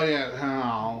 Sorry. Oh,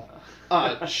 yeah.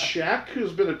 No. Czech,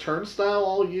 who's been a turnstile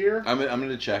all year, I'm going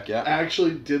to check, yeah.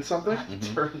 actually did something.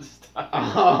 Mhm.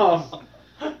 Turnstile.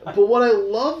 But what I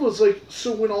love was, like,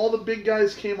 so when all the big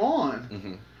guys came on,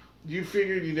 Mm-hmm. you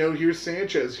figured, here's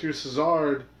Sanchez, here's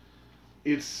Hazard,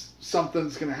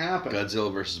 something's going to happen.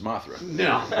 Godzilla versus Mothra.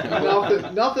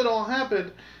 No, nothing all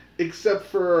happened except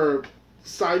for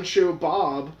Sideshow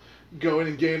Bob going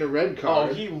and getting a red Oh,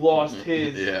 card. he lost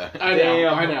his. Yeah. I know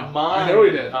damn he did. mind I on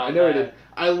know he that. did.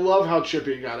 I love how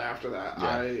chippy he got after that. Yeah.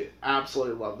 I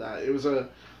absolutely love that. It was a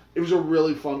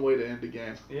really fun way to end a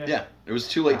game. Yeah. It was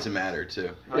too late to matter,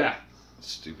 too. Yeah,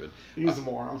 Stupid. he's a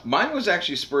moron. Mine was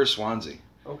actually Spurs Swansea.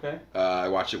 Okay. I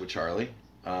watched it with Charlie.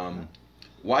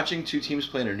 Watching two teams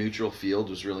play in a neutral field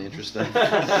was really interesting.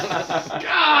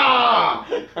 Ah!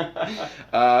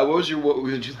 What would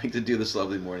you like to do this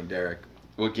lovely morning, Derek?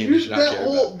 What game did you not care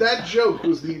about? That joke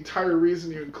was the entire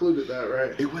reason you included that,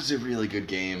 right? It was a really good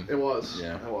game. It was.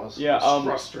 Yeah. It was. Yeah, It was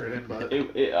frustrating, but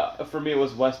For me, it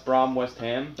was West Brom, West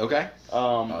Ham. Okay.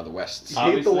 Um, The West. you hate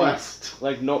the obviously- West.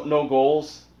 like no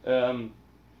goals.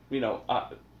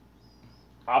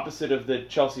 Opposite of the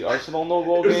Chelsea Arsenal no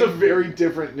goal It was a game. very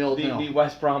different The 0-0.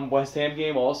 West Brom West Ham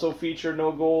game also featured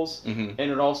no goals, Mm-hmm.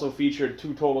 and it also featured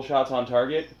 2 total shots on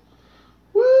target.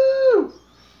 Woo!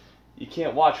 You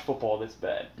can't watch football this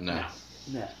bad. No.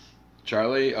 Nah.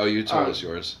 Charlie, you told us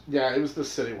yours. Yeah, it was the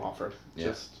City Watford. Yeah.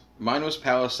 Just Mine was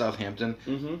Palace Southampton.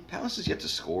 Mm-hmm. Palace is yet to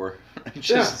score. It's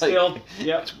Yeah, just like, Still,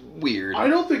 yep. it's weird. I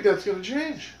don't think that's going to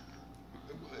change.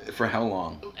 For how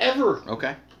long? Ever.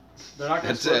 Okay. They're not going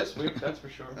That's to score it. this week, that's for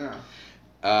sure.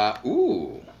 Yeah.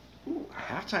 Ooh,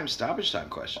 halftime stoppage time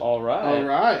question. All right. All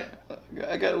right.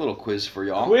 I got a little quiz for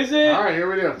y'all. Quiz it. All right,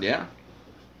 here we go. Yeah.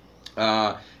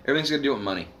 Everything's gonna do with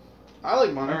money. I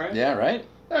like money. All right. Yeah, right.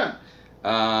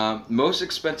 Yeah. Most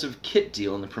expensive kit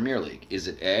deal in the Premier League. Is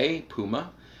it A,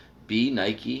 Puma, B,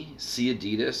 Nike, C,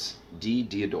 Adidas, D,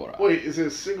 Diadora? Wait, is it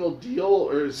a single deal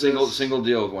or is this... Single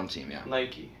deal with one team. Yeah.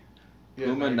 Nike. Yeah,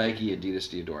 Puma, Nike, Adidas,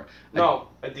 Diadora. No,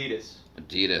 Adidas.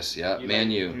 Adidas, yeah. You Man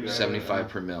like- U, yeah, 75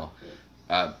 per mil.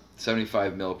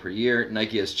 75 mil per year.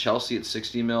 Nike has Chelsea at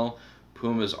 60 mil.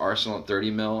 Puma's Arsenal at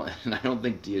 30 mil. And I don't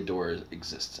think Diadora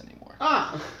exists anymore.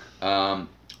 Ah.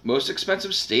 Most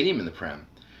expensive stadium in the Prem.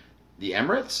 The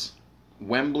Emirates,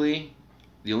 Wembley,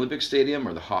 The Olympic Stadium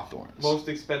or the Hawthorns? Most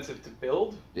expensive to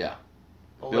build? Yeah.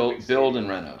 Olympic Build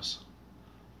Stadium. and renos.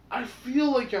 I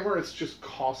feel like Emirates just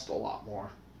cost a lot more.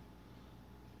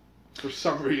 For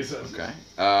some reason. Okay.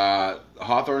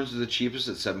 Hawthorns is the cheapest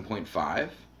at 7.5.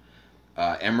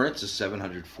 Emirates is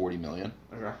 740 million.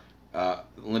 Okay.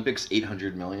 Olympics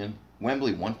 800 million.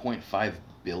 Wembley 1.5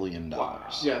 billion Wow.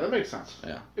 dollars. Yeah, that makes sense.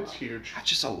 Yeah. It's huge. That's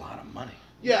just a lot of money.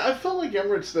 Yeah, I felt like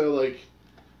Emirates, though, like,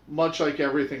 much like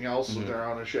everything else with Mhm. their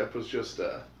ownership, was just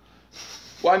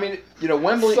Well, I mean,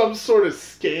 Wembley. some sort of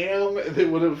scam. They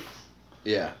would have.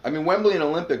 Yeah, I mean, Wembley and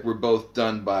Olympic were both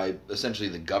done by essentially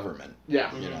the government.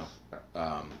 Yeah. You know.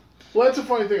 Well, that's a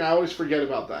funny thing. I always forget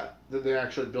about that they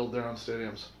actually build their own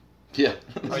stadiums. Yeah.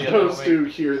 Oh, As yeah, opposed to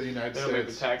here in the United They don't make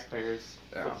the States. taxpayers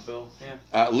Yeah. foot the bill.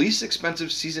 Yeah. Least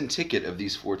expensive season ticket of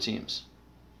these 4 teams: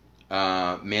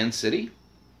 Man City,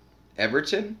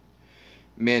 Everton,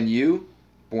 Man U,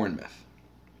 Bournemouth.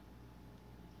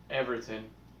 Everton.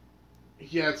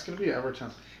 Yeah, it's going to be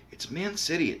Everton. It's Man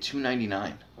City at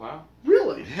 $299. Wow.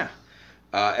 Really? Yeah.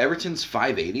 Everton's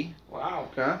 $580. Wow.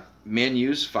 Okay. Man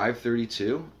U's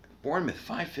 $532. Bournemouth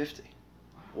 $550.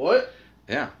 What?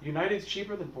 Yeah. United's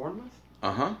cheaper than Bournemouth?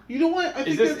 Uh-huh. You know what? I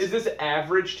think Is this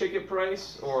average ticket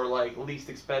price or like least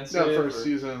expensive? no, for or- a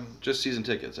season. Just season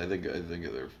tickets. I think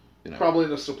they're Probably in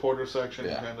the supporter section,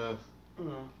 Yeah. kind of.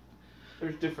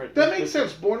 There's different. That there's makes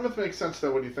different- sense. Bournemouth makes sense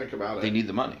though when you think about it. they need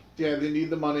the money. Yeah, they need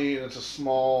the money, and it's a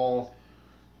small.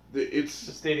 The It's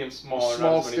stadium's smaller.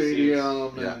 small not as many seats.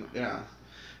 stadium, and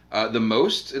yeah, The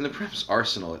most in the Prem's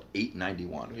Arsenal at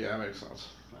 $891. yeah, that makes sense.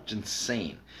 It's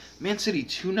insane. Man City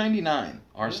 $299.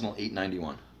 Arsenal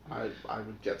 $891. I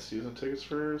would get season tickets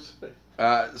for City.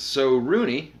 So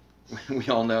Rooney, we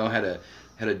all know had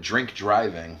a drink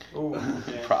driving Ooh,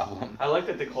 yeah. problem. I like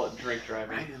that they call it drink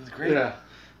driving. Right, it's great. Yeah,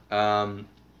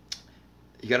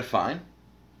 You got a fine.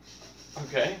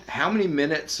 Okay. How many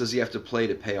minutes does he have to play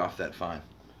to pay off that fine?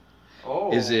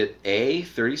 Oh. Is it A,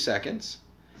 30 seconds,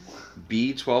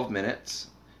 B, 12 minutes,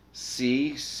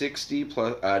 C,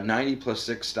 90 plus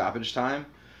 6 stoppage time,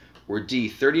 or D,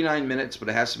 39 minutes, but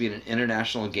it has to be an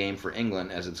international game for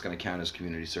England as it's going to count as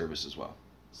community service as well?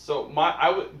 So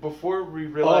before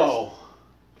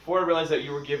I realized that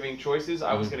you were giving choices,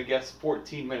 I was gonna guess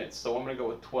 14 minutes. So I'm gonna go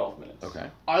with 12 minutes. Okay.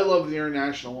 I love the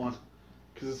international one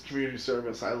because it's community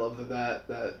service. I love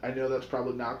that. I know that's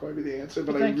probably not going to be the answer,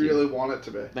 but I Thank you. really want it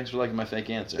to be. Thanks for liking my fake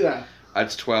answer. Yeah.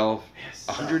 It's 12. Yes.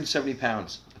 170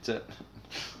 pounds. That's it.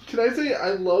 Can I say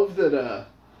I love that?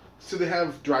 So they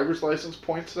have driver's license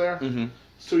points there. Mm-hmm.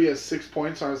 So he has 6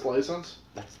 points on his license.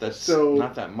 That's So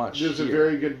not that much. There's a here.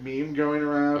 very good meme going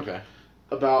around Okay.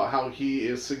 about how he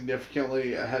is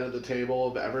significantly ahead of the table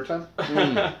of Everton.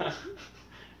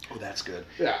 Oh, that's good.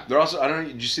 Yeah. They're also, I don't know,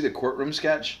 did you see the courtroom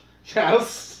sketch?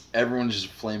 Yes. Everyone's just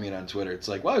flaming it on Twitter. It's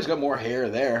like, well, he's got more hair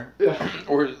there. Yeah.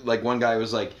 Or like one guy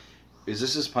was like, is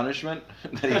this his punishment?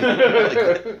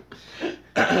 That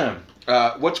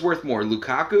he- what's worth more,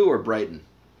 Lukaku or Brighton?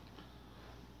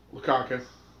 Lukaku.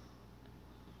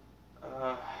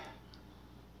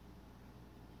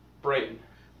 Brighton.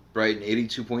 Brighton,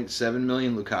 82.7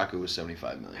 million. Lukaku was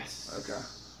 75 million. Okay.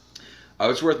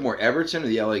 What's worth more, Everton or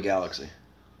the LA Galaxy?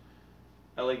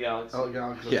 LA Galaxy. Oh,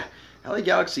 Galaxy. Yeah. LA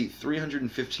Galaxy,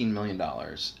 $315 million.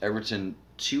 Everton,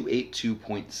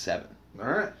 282.7.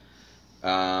 All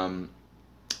right.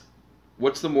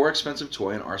 What's the more expensive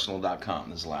toy on Arsenal.com?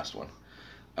 This is the last one.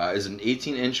 Is it an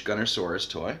 18-inch Gunnersaurus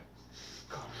toy?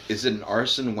 Is it an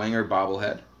Arsene Wenger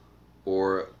bobblehead?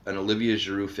 Or an Olivier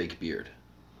Giroud fake beard?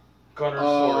 Gunnersaurus.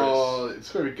 Oh,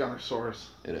 it's going to be Gunnersaurus.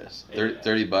 It is. Yeah.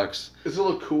 $30. Does it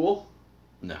look cool?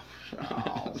 No.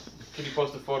 Oh. Can you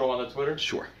post a photo on the Twitter?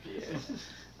 Sure.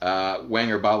 Yeah.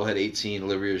 Wenger bobblehead 18,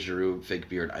 Olivier Giroud fake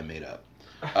beard I made up.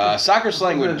 Soccer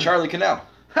slang with Charlie Cannell.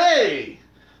 Hey!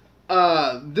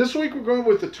 This week we're going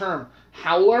with the term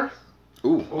howler.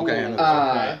 Ooh, okay. I know this one.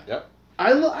 Uh, Yep.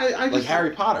 I Like just...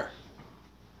 Harry Potter.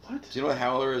 What? Do you know what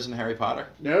howler is in Harry Potter?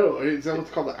 No, is that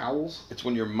what's called the owls? It's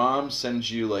when your mom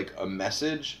sends you like a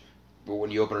message, but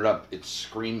when you open it up, it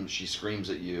screams. She screams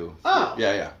at you. Oh.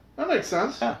 Yeah. That makes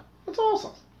sense. Yeah. That's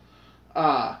awesome.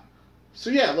 So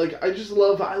yeah, like I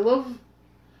love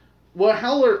what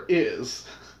howler is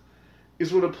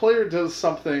when a player does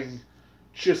something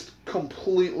just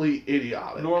completely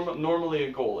idiotic. Normally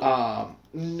a goalie.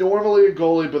 Normally a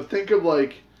goalie, but think of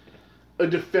like a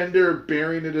defender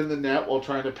burying it in the net while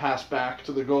trying to pass back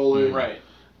to the goalie. Right.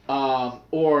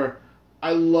 Or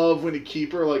I love when a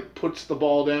keeper like puts the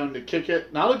ball down to kick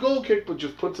it. Not a goal kick, but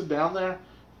just puts it down there.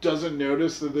 Doesn't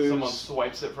notice that there's... Someone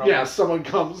swipes it from Yeah, him. someone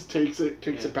comes, takes it,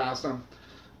 kicks it past them.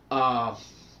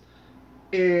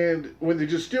 And when they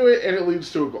just do it and it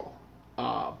leads to a goal.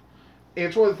 And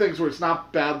it's one of the things where it's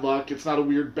not bad luck, it's not a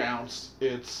weird bounce,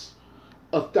 it's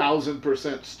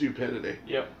 1,000% stupidity.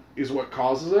 Yep. Is what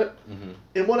causes it. Mm-hmm.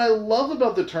 And what I love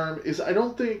about the term is I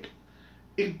don't think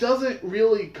it doesn't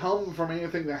really come from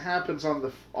anything that happens on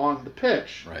the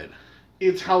pitch. Right.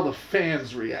 It's how the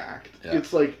fans react. Yeah.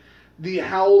 It's like the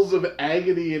howls of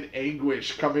agony and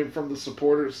anguish coming from the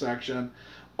supporters section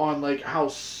on like how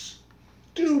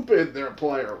stupid their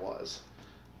player was.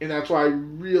 And that's why I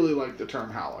really like the term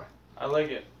howler. I like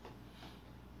it.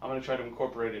 I'm going to try to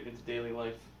incorporate it into daily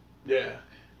life. Yeah.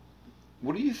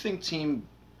 What do you think Team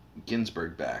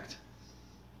Ginsburg backed?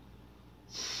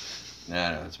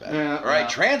 No, that's bad. Yeah, All right, no,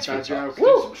 transfer bad talk. joke.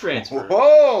 Woo! Some transfer.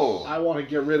 Whoa! I want to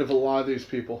get rid of a lot of these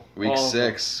people. Week Oh.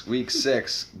 6. Week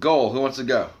 6. Goal. Who wants to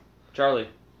go? Charlie.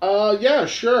 Yeah,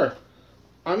 sure.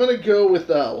 I'm going to go with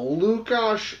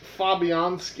Lukasz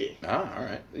Fabianski. Ah, all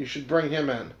right. You should bring him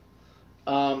in.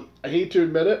 I hate to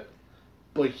admit it,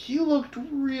 but he looked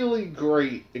really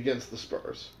great against the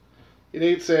Spurs. He had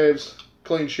 8 saves,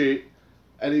 clean sheet,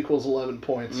 and equals 11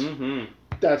 points. Mm-hmm.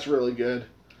 That's really good.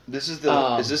 This is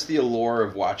the is this the allure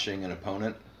of watching an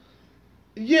opponent?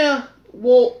 Yeah,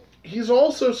 well, he's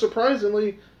also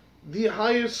surprisingly the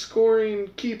highest scoring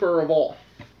keeper of all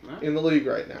in the league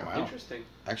right now. Wow. Interesting.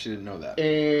 I actually didn't know that.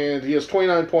 And he has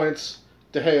 29 points.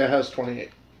 De Gea has 28.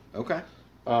 Okay.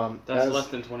 That's less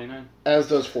than 29. As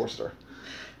does Forster.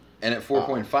 And at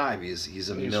 4.5, he's a He's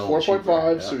mil 4.5,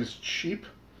 cheaper. so he's cheap.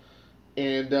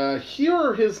 And here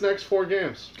are his next 4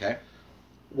 games. Okay.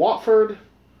 Watford, Ooh.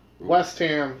 West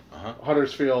Ham, Uh-huh.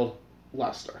 Huddersfield,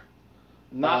 Leicester.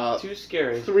 Not too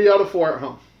scary. 3 out of 4 at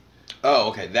home. Oh,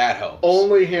 okay, that helps.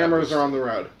 Only Hammers are on the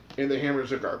road, and the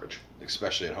Hammers are garbage.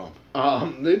 Especially at home.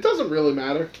 It doesn't really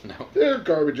matter. No. They're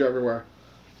garbage everywhere.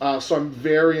 So I'm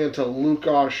very into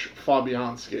Lukasz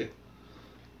Fabianski.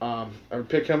 I would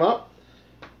pick him up.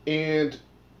 And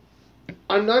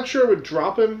I'm not sure I would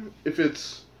drop him if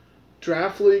it's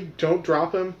draft league. Don't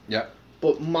drop him. Yep.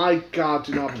 But my God,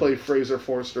 do not play Fraser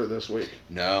Forster this week.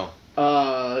 No.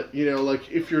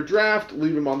 If you're draft,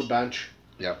 leave him on the bench.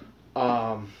 Yep.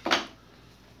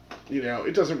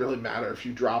 It doesn't really matter if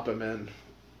you drop him in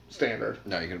standard.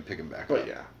 No, you're going to pick him back But up.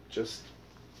 yeah, just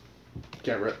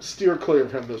steer clear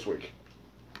of him this week.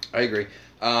 I agree.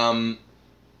 I'm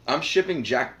shipping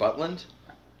Jack Butland.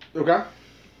 Okay.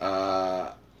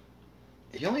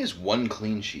 He only has 1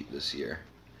 clean sheet this year.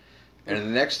 And in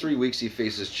the next 3 weeks, he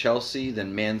faces Chelsea,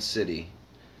 then Man City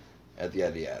at the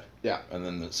Etihad. Yeah. And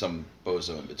then some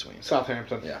bozo in between.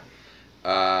 Southampton.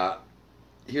 Yeah.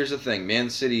 Here's the thing. Man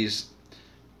City's...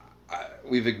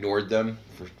 we've ignored them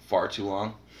for far too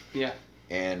long. Yeah.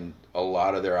 And a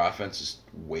lot of their offense is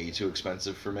way too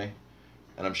expensive for me.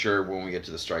 And I'm sure when we get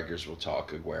to the strikers, we'll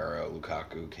talk Aguero,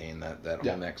 Lukaku, Kane, that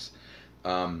whole mix.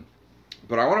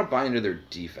 But I want to buy into their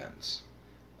defense.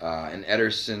 And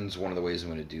Ederson's one of the ways I'm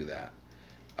going to do that.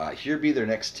 Here be their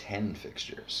next 10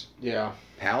 fixtures. Yeah.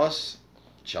 Palace,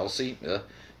 Chelsea,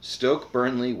 Stoke,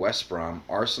 Burnley, West Brom,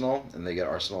 Arsenal, and they get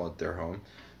Arsenal at their home.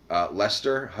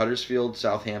 Leicester, Huddersfield,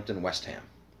 Southampton, West Ham.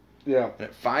 Yeah. And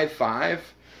at 5-5,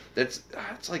 that's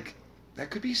like that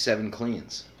could be 7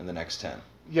 cleans in the next 10.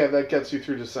 Yeah, that gets you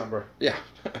through December. Yeah.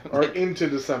 Or into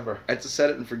December. It's a set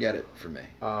it and forget it for me.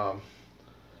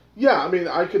 Yeah, I mean,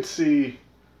 I could see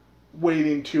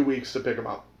waiting 2 weeks to pick him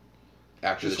up.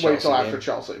 After Just the wait Chelsea till game. after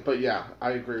Chelsea. But yeah,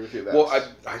 I agree with you. Well,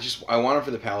 I want him for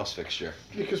the Palace fixture.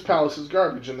 Because Palace is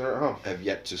garbage and they're at home. Have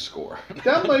yet to score.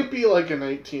 That might be like a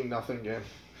 19-0 game.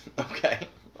 Okay.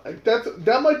 Like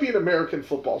that might be an American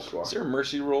football score. Is there a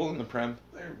mercy rule in the Prem?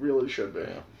 There really should be.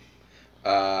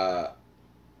 Yeah.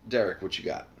 Derek, what you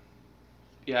got?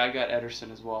 Yeah, I got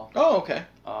Ederson as well. Oh, okay.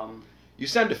 You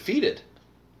sound defeated.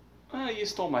 You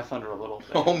stole my thunder a little bit.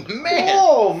 Oh man!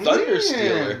 Oh, Thunder man.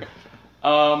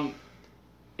 Stealer.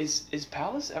 Is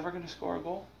Palace ever going to score a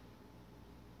goal?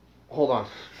 Hold on.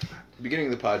 Beginning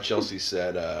of the pod, Chelsea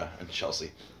said,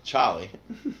 Charlie.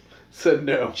 Said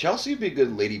no. Chelsea would be a good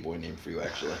ladyboy name for you,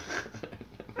 actually.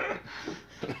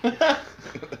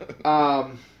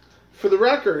 For the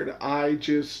record, I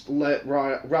just let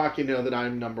Rocky know that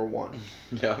I'm number 1.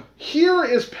 Yeah. Here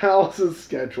is Palace's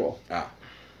schedule. Ah.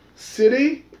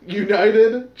 City,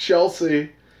 United,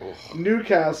 Chelsea, Oh.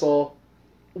 Newcastle,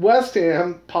 West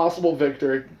Ham, possible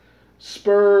victory,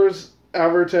 Spurs,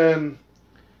 Everton,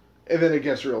 and then it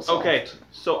gets real soft. Okay,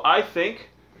 so I think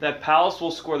that Palace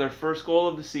will score their first goal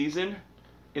of the season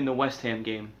in the West Ham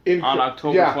game on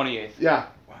October 28th. Yeah.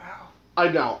 Wow. I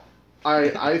don't.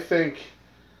 I think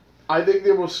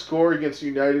they will score against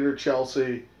United or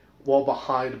Chelsea while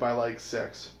behind by like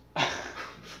 6. Okay.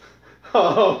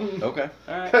 All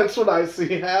right. That's what I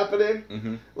see happening.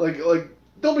 Mm-hmm. Like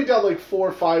they'll be down like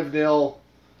 4-5-0,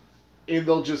 and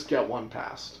they'll just get one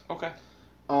past. Okay.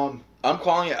 I'm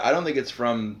calling it. I don't think it's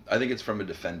from. I think it's from a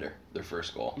defender. Their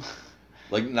first goal,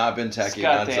 like not Benteke, Scott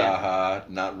not Dan. Zaha,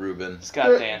 not Ruben.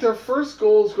 Scott Dan. Their first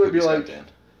goal is going to be Scott like Dan.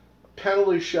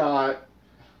 penalty shot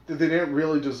that they didn't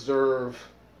really deserve.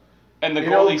 And the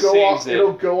goalie saves it.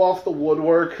 It'll go off the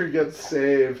woodwork or get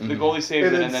saved. The goalie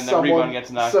saves it, and then the rebound gets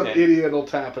knocked some in. idiot will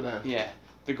tap it in. Yeah.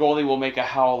 The goalie will make a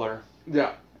howler,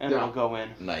 Yeah. and it'll go in.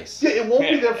 Nice. Yeah, it won't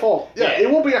be their fault. Yeah, Yeah.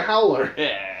 it won't be a howler.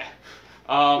 Yeah.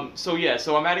 So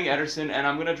I'm adding Ederson, and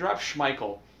I'm gonna drop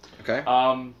Schmeichel. Okay.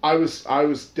 I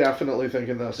was definitely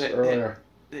thinking this earlier.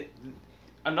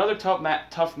 Another tough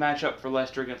matchup for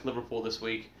Leicester against Liverpool this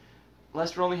week.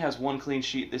 Leicester only has one clean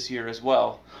sheet this year as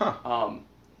well. Huh.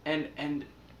 And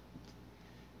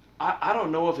I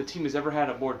don't know if a team has ever had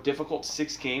a more difficult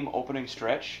 6-game opening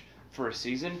stretch for a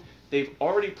season. They've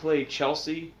already played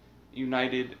Chelsea,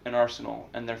 United, and Arsenal,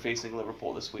 and they're facing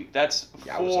Liverpool this week. That's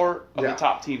 4 of the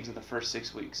top teams in the first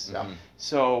 6 weeks. Yeah.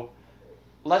 So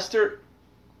Leicester,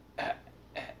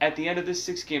 at the end of this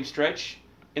 6-game stretch,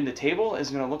 in the table is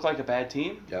going to look like a bad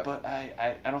team, Yep. but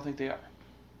I don't think they are.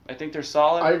 I think they're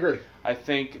solid. I agree. I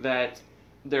think that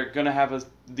they're going to have a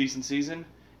decent season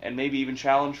and maybe even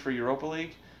challenge for Europa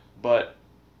League, but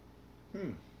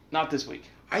not this week.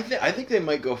 I think they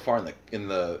might go far in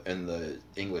the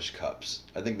English Cups.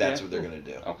 I think that's what they're gonna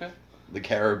do. Okay. The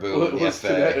Caribou, and the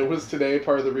FA. Was today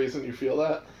part of the reason you feel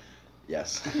that?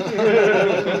 Yes.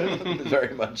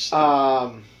 Very much.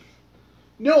 So.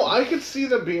 No, I could see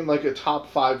them being like a top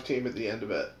 5 team at the end of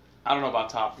it. I don't know about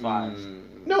top 5.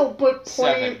 No, but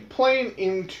Seven. playing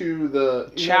into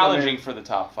the Challenging for the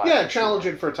top 5. Yeah, for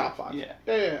challenging sure. for a top 5. Yeah.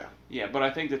 Yeah. Yeah, but I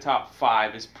think the top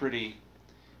 5 is pretty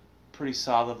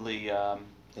solidly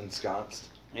Ensconced.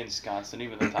 ensconced, and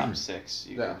even the top 6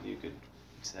 you could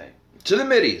say. To the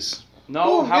middies.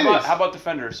 No, Ooh, how middies. about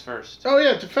defenders first? Oh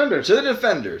yeah, defenders. To the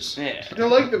defenders. Yeah. I don't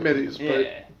like the middies, Yeah.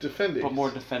 but defending. But more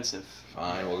defensive.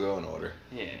 Fine, we'll go in order.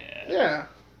 Yeah. Yeah.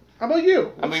 How about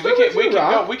you? I mean, Let's go with you,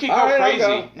 Rob. we could go All right, I'll crazy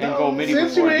go. and go midi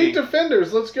Since you before hate D.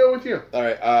 defenders, let's go with you. All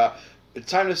right. It's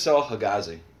time to sell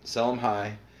Higazi. Sell him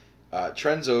high.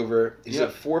 Trend's over. He's Yep.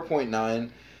 at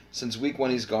 4.9. Since week 1,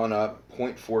 he's gone up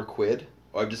 0.4 quid.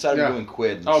 Oh, I've decided Yeah. we're doing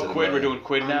quid. Oh, instead of quid. We're million. doing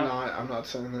quid now. I'm not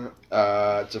saying that.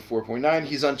 It's a 4.9.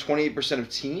 He's on 28% of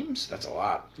teams. That's a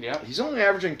lot. Yep. He's only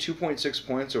averaging 2.6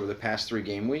 points over the past 3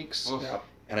 game weeks. Oof. Yeah.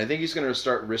 And I think he's going to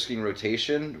start risking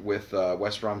rotation with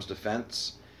West Brom's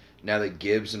defense now that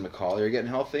Gibbs and McCauley are getting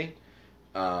healthy.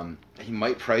 He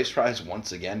might price rise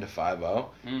once again to 5-0.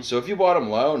 So if you bought him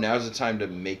low, now's the time to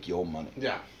make your money.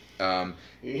 Yeah.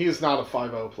 He's not a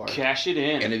 5-0 player. Cash it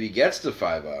in. And if he gets to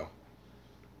 5-0,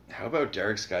 how about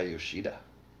Derek Sky Yoshida?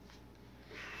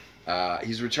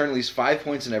 He's returned at least 5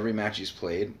 points in every match he's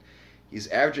played. He's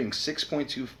averaging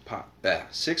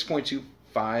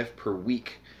 6.25 per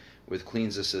week with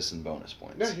cleans, assists, and bonus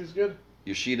points. Yeah, he's good.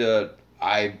 Yoshida,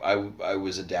 I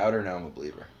was a doubter, now I'm a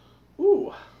believer.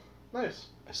 Ooh, nice.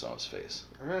 I saw his face.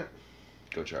 All right.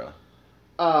 Go, Charlie.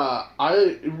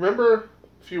 I remember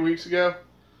a few weeks ago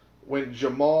when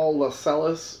Jamal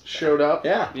Lascelles showed up,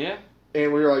 Yeah. Yeah.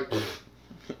 and we were like,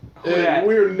 Who dat?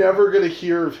 we're never going to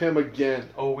hear of him again.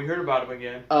 Oh, we heard about him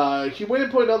again. He went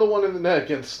and put another one in the net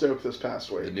against Stoke this past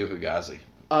The week. new Higazi.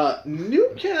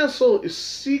 Newcastle is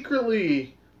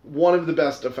secretly one of the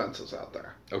best defenses out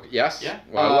there. Okay. Yes? Yeah.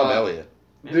 Well, I love Elliot.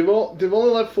 Yeah. They've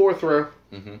only let 4 through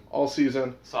Mm-hmm. all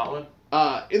season. Solid.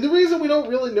 And the reason we don't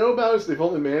really know about it is they've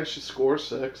only managed to score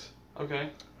 6. Okay.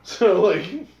 So, like,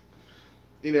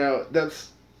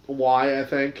 that's why I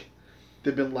think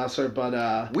they've been lesser,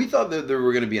 but, We thought that they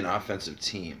were going to be an offensive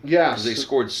team. yeah. Because they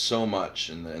scored so much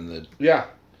in the Yeah.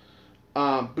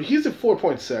 But he's at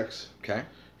 4.6. okay.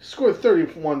 He scored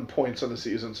 31 points on the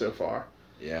season so far.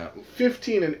 Yeah.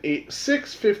 15-8.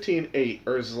 6, 15-8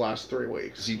 are his last 3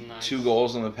 weeks. Is he Nice. 2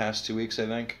 goals in the past 2 weeks, I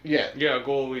think? Yeah. Yeah, a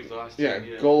goal a week the last Yeah,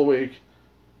 time. goal a week.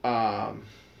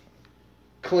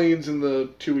 Cleans in the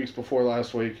 2 weeks before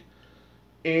last week.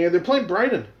 And they're playing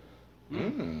Brighton.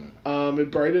 Mm.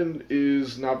 And Brighton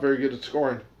is not very good at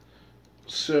scoring.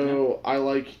 So I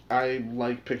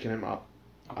like picking him up.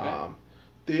 Okay.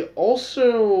 They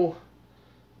also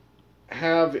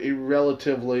have a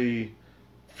relatively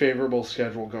favorable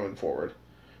schedule going forward.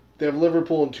 They have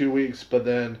Liverpool in 2 weeks, but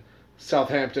then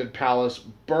Southampton, Palace,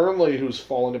 Burnley, who's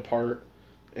fallen apart,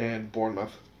 and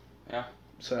Bournemouth. Yeah.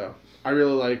 So I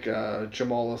really like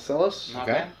Jamal Lascelles. Not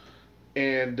Okay. bad.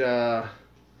 And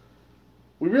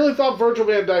we really thought Virgil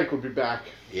van Dijk would be back.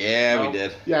 Yeah, No. we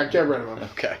did. Yeah, get rid of him.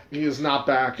 Okay. He is not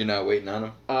back. You're not waiting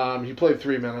on him? He played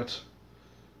 3 minutes.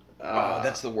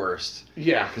 That's the worst.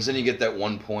 Yeah. Because then you get that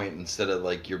 1 point instead of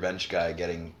like your bench guy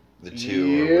getting the 2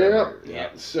 or Yep. whatever. Yeah.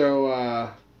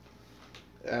 So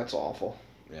that's awful.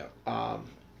 Yeah.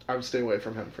 I would stay away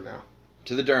from him for now.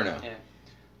 To the Durno.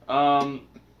 Yeah.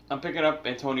 I'm picking up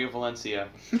Antonio Valencia.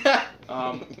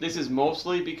 This is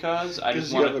mostly because I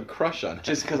just you have wanted, a crush on him.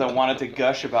 just because I wanted to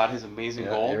gush about his amazing Yeah,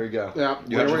 goal, here we go. Yeah,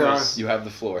 You there have, we are. you have the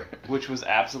floor. which was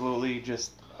absolutely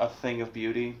just a thing of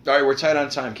beauty. All right, we're tight on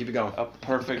time. Keep it going. A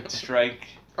perfect strike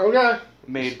Okay.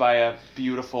 made by a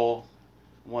beautiful,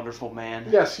 wonderful man.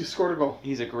 Yes, he scored a goal.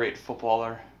 He's a great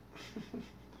footballer.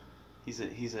 He's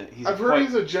I've heard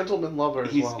he's a gentleman lover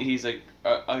as well. He's a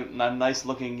nice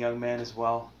looking young man as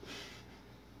well.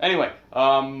 Anyway,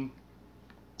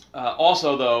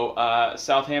 also though,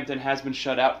 Southampton has been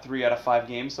shut out 3 out of 5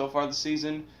 games so far this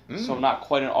season, so not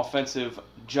quite an offensive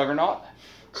juggernaut.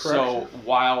 Correct. So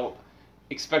while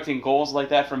expecting goals like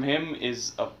that from him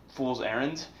is a fool's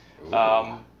errand,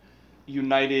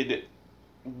 United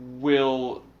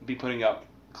will be putting up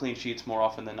clean sheets more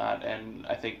often than not, and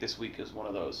I think this week is one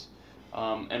of those.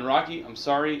 And Rocky, I'm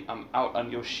sorry, I'm out on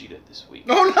Yoshida this week.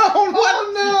 Oh no! What?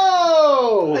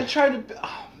 Oh no! I tried to.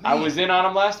 Oh, man. I was in on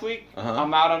him last week. Uh-huh.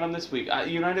 I'm out on him this week.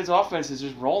 United's offense is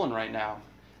just rolling right now.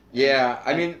 Yeah,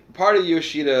 I mean, part of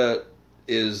Yoshida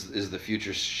is the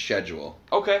future schedule,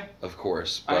 Okay, of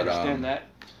course. I But, understand that.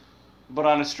 But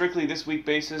on a strictly this week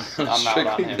basis, I'm out on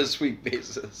strictly him. this week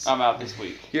basis. I'm out this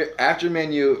week. Here after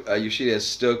Man U, Yoshida has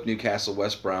Stoke, Newcastle,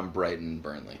 West Brom, Brighton,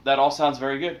 Burnley. That all sounds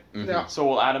very good. Mhm. Yeah. So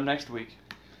we'll add him next week.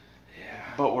 Yeah.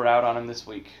 But we're out on him this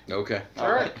week. Okay.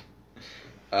 All right.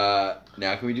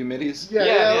 Now can we do middies?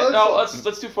 Yeah. Let's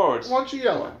do forwards. Why don't you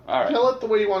yell it? All right. Yell it the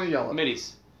way you want to yell it.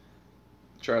 Middies.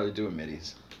 Charlie, doing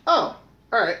middies. Oh,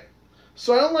 all right.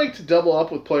 So I don't like to double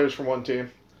up with players from one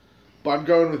team, but I'm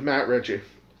going with Matt Ritchie,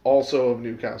 also of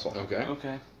Newcastle. Okay.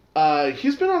 Okay.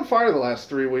 He's been on fire the last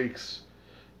 3 weeks,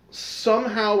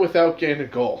 somehow without getting a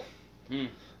goal. Hmm.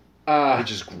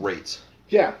 Which is great.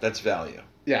 Yeah, That's value.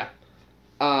 yeah.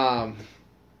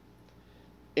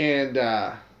 And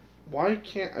why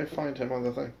can't I find him on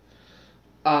the thing?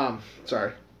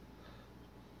 Sorry.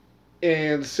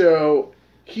 And so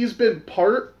he's been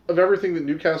part of everything that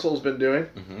Newcastle has been doing.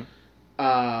 Mm-hmm.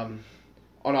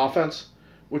 On offense,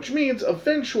 which means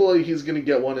eventually he's going to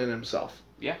get one in himself.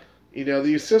 Yeah. You know,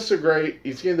 the assists are great.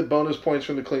 He's getting the bonus points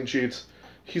from the clean sheets.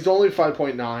 He's only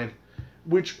 5.9,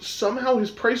 which somehow his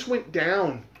price went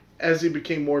down as he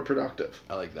became more productive,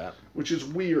 I like that. which is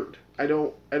weird. I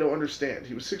don't understand.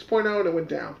 He was 6.0 and it went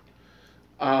down.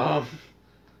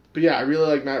 But yeah, I really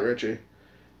like Matt Ritchie.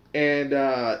 And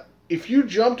if you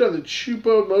jumped on the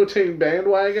Choupo-Moting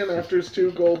bandwagon after his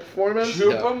 2-goal performance,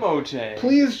 Choupo-Moting.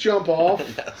 please jump off.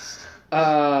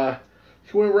 Yes.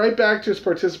 He went right back to his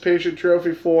participation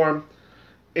trophy form,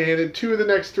 and in 2 of the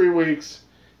next 3 weeks,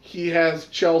 he has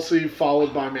Chelsea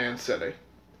followed by Man City.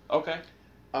 Okay.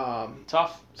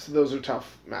 Tough. So those are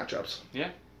tough matchups. Yeah.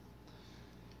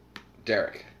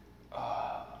 Derek.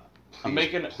 I'm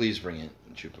making. Please bring in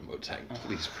Choupo-Moting.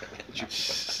 Please bring in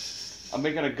Choupo-Moting. I'm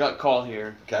making a gut call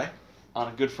here Okay. on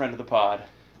a good friend of the pod.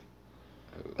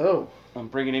 Oh. I'm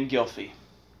bringing in Gylfi.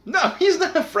 No, he's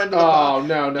not a friend of the pod. Oh,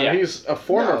 no. Yeah. He's a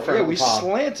former friend Yeah, of we the pod.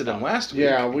 slanted him last week.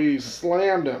 Yeah, we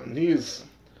slammed him.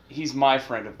 He's my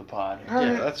friend of the pod.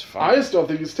 Yeah, that's fine. I just don't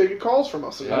think he's taking calls from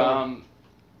us anymore.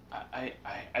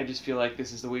 I just feel like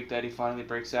this is the week that he finally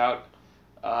breaks out.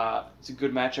 It's a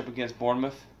good matchup against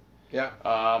Bournemouth. Yeah.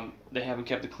 They haven't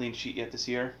kept a clean sheet yet this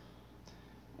year.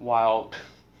 While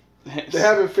They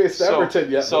haven't faced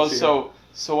Everton yet this year.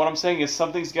 So what I'm saying is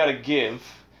something's got to give,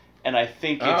 and I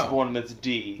think it's Oh. Bournemouth's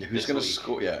D. Who's this going to week.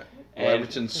 score? Yeah. Will And-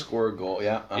 Everton score a goal?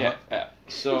 Yeah. Uh-huh. Yeah.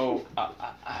 So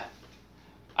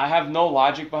I have no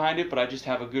logic behind it, but I just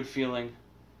have a good feeling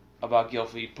about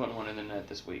Gylfi putting one in the net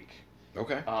this week.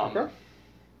 Okay. Okay.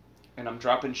 And I'm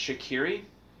dropping Shaqiri,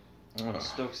 Oh,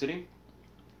 Stoke City.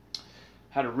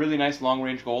 Had a really nice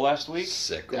long-range goal last week.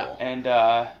 sick Yeah. goal. And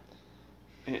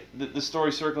the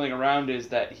story circling around is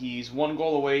that he's 1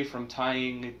 goal away from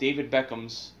tying David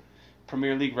Beckham's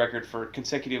Premier League record for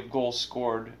consecutive goals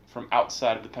scored from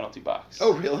outside of the penalty box.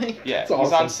 Oh, really? Yeah, That's he's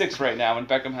awesome. on 6 right now, and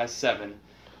Beckham has 7.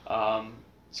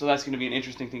 So that's going to be an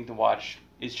interesting thing to watch.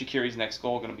 Is Shaqiri's next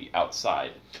goal going to be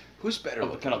outside Who's better of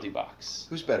the looking? penalty box?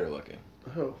 Who's better looking?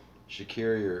 Oh.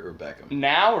 Shaqiri or Beckham?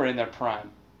 Now or in their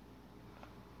prime?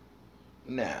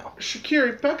 Now.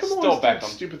 Shaqiri, Beckham Still always did Beckham.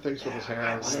 stupid things with his hair.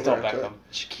 I I was Still never into it.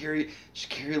 Beckham.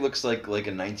 Shaqiri looks like a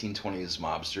 1920s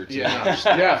mobster too. Yeah.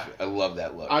 Yeah. I love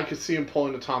that look. I could see him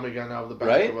pulling a Tommy gun out of the back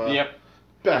Right? of a Yep.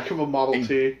 back of a Model And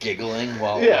T. giggling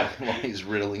while Yeah. while he's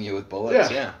riddling you with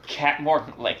bullets. Yeah. Yeah. More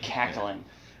like cackling.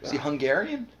 Is he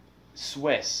Hungarian?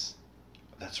 Swiss.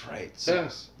 That's right.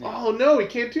 Yes. Yeah. Oh, no, he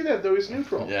can't do that, though. He's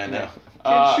neutral. Yeah, I know.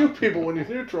 Can't shoot people when you're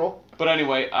neutral. But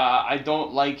anyway, I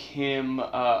don't like him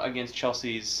against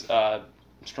Chelsea's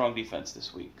strong defense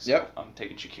this week. So Yep. I'm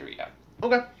taking Shaqiri out.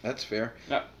 Okay. That's fair.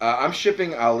 Yep. I'm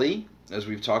shipping Ali, as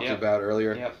we've talked Yep. about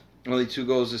earlier. Yep. Only 2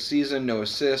 goals this season, no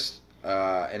assists,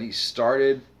 and he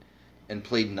started and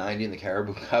played 90 in the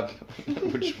Caribou Cup,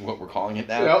 which is what we're calling it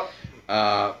now.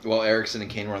 Yep. While Eriksson and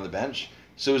Kane were on the bench.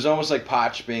 So it was almost like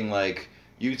Poch being like,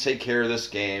 you take care of this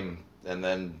game, and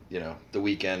then, the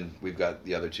weekend, we've got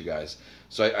the other 2 guys.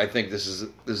 So I think this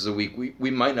is a week we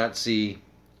might not see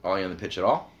Ali on the pitch at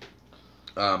all.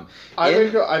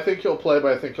 I think he'll play,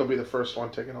 but I think he'll be the first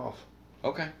one taken off.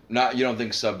 Okay. You don't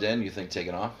think subbed in, you think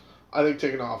taken off? I think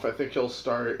taken off. I think he'll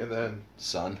start and then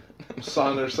Son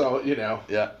Son or so,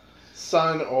 Yeah.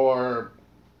 Son or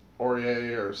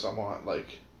Aurier or someone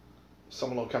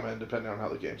will come in depending on how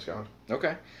the game's going.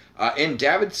 Okay. And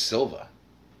David Silva.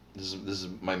 This is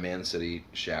my Man City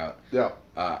shout. Yeah.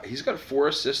 He's got 4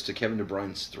 assists to Kevin De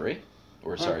Bruyne's 3.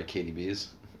 Or, sorry, KDB's.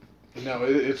 No,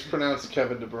 it's pronounced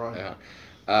Kevin De Bruyne.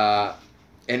 Yeah.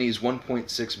 And he's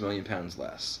 £1.6 million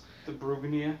less. The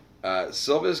Brugania.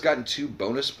 Silva's gotten 2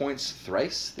 bonus points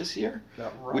thrice this year, Yeah.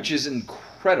 which is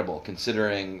incredible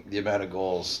considering the amount of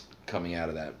goals coming out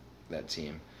of that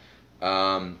team.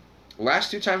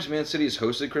 Last 2 times Man City has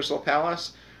hosted Crystal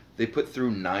Palace, they put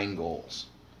through 9 goals.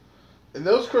 And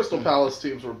those Crystal Palace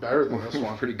teams were better than this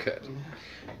one. Pretty good.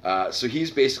 So he's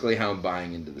basically how I'm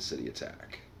buying into the City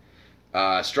attack.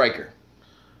 Striker.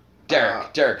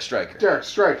 Derek Striker. Derek,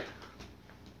 strike.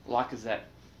 Lacazette.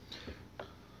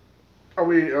 Are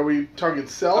we talking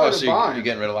selling or so buying? you're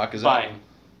getting rid of Lacazette? Buying.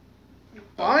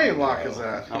 Buying No.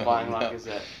 Lacazette. I'm buying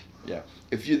Lacazette. Yeah.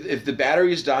 If the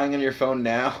battery's dying on your phone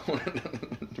now,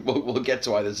 we'll get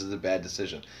to why this is a bad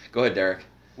decision. Go ahead, Derek.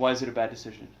 Why is it a bad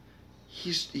decision?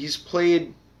 He's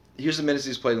played. Here's the minutes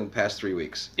he's played in the past 3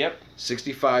 weeks. Yep.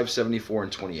 65, 74,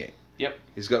 and 28. Yep.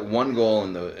 He's got 1 goal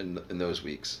in those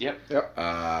weeks. Yep.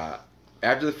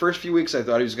 After the first few weeks, I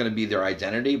thought he was going to be their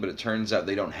identity, but it turns out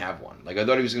they don't have one. Like, I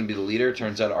thought he was going to be the leader.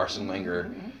 Turns out Arsene Wenger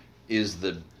is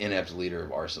the inept leader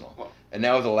of Arsenal. Well, And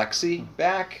now with Alexi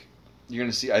back, I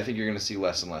think you're going to see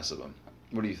less and less of him.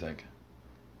 What do you think?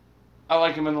 I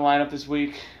like him in the lineup this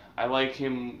week. I like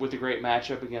him with a great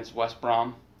matchup against West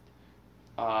Brom.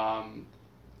 And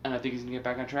I think he's going to get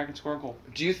back on track and score a goal.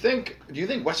 Do you think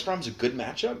West Brom's a good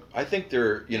matchup? I think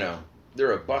they're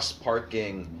a bus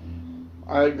parking.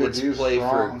 I think Let's he's play for a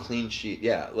strong. clean sheet.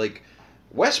 Yeah, like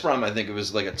West Brom, I think it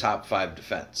was like a top 5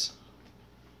 defense.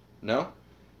 No?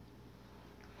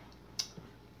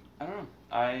 I don't know.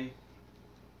 I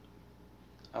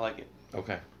like it.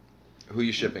 Okay. Who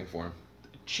you shipping for him?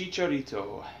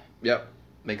 Chicharito. Yep,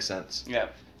 makes sense.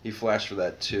 Yep. He flashed for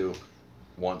that too,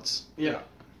 once. Yeah.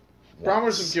 Bromers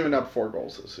Once. have given up 4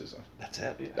 goals this season. That's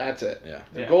it. That's it. Yeah.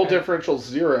 The Yeah. goal differential's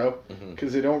 0 Mhm.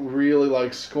 because they don't really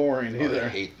like scoring Oh, I either.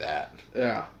 hate that.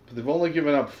 Yeah, but they've only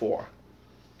given up 4.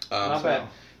 Not bad.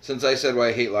 Since I said why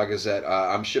I hate Lacazette,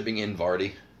 I'm shipping in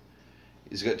Vardy.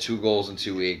 He's got 2 goals in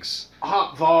 2 weeks.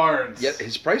 Hot Vards. Yet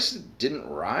his price didn't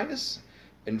rise.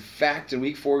 In fact, in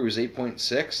week 4 he was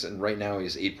 8.6, and right now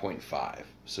he's 8.5.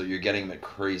 So you're getting him at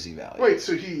crazy value. Wait,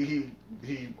 so he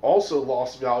also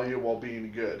lost value while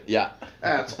being good. Yeah.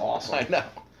 That's awesome. I know.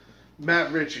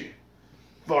 Matt Ritchie,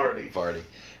 Vardy. Vardy.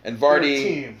 And Your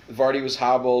Vardy team. was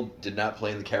hobbled, did not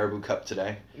play in the Caribou Cup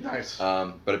today. Nice.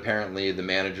 But apparently the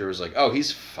manager was like, "Oh,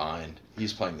 he's fine.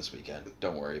 He's playing this weekend.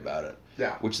 Don't worry about it."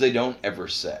 Yeah. Which they don't ever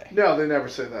say. No, they never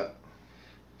say that.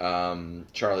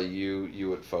 Charlie, you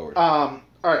went forward. All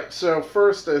right. So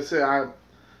first, I say I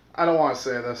don't want to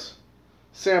say this.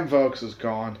 Sam Vokes is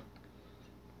gone.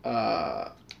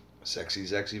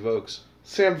 Sexy Vokes.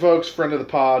 Sam Vokes, friend of the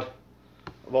pod.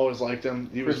 I've always liked him.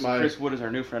 He was my Chris Wood is our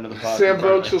new friend of the pod. Sam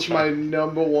Vokes was my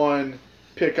number 1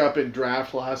 pickup in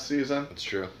draft last season. That's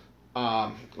true.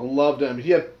 I loved him.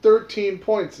 He had 13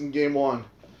 points in game 1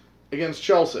 against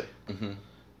Chelsea. Mm-hmm.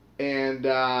 And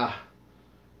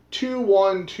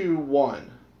 2-1-2-1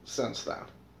 since then.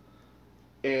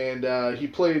 And he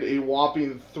played a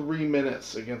whopping 3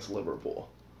 minutes against Liverpool.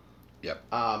 Yep.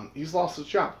 He's lost his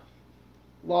job.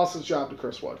 Lost his job to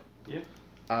Chris Wood. Yep.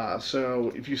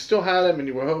 So if you still had him and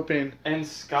you were hoping And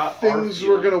Scott things Arfield.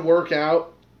 were going to work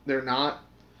out, they're not.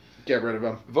 Get rid of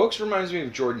him. Vokes reminds me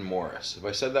of Jordan Morris. Have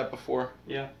I said that before?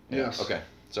 Yeah. Yes. Okay.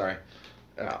 Sorry.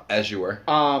 Yeah. As you were.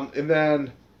 And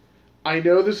then I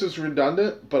know this is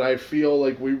redundant, but I feel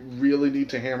like we really need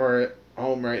to hammer it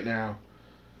home right now.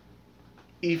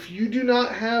 If you do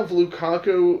not have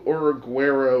Lukaku or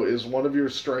Aguero as one of your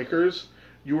strikers,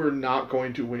 you are not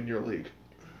going to win your league.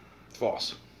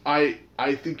 False. I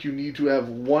think you need to have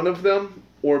one of them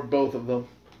or both of them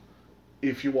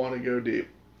if you want to go deep.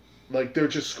 Like, they're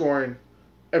just scoring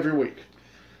every week.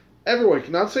 Every week.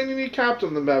 Not saying you need to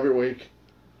captain them every week.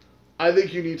 I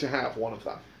think you need to have one of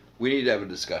them. We need to have a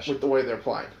discussion. With the way they're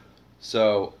playing.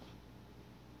 So,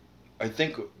 I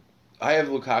think I have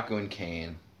Lukaku and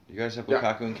Kane. You guys have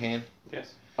Lukaku and Kane?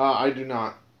 Yes. I do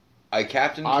not. I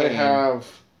captain Kane. I have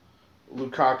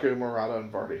Lukaku, Morata,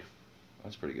 and Vardy.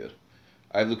 That's pretty good.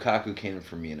 I have Lukaku, Kane, and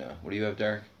Firmino. What do you have,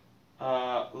 Derek?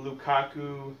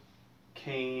 Lukaku,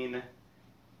 Kane,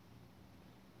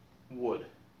 Wood.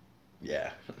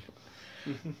 Yeah.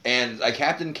 And I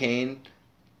captained Kane,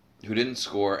 who didn't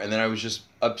score, and then I was just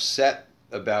upset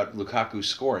about Lukaku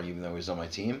scoring, even though he was on my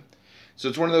team. So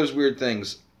it's one of those weird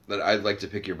things that I'd like to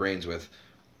pick your brains with.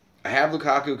 I have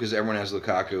Lukaku because everyone has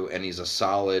Lukaku, and he's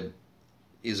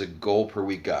a goal per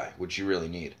week guy, which you really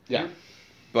need. Yeah.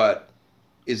 But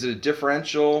is it a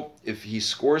differential if he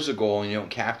scores a goal and you don't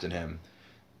captain him?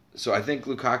 So I think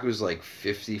Lukaku is like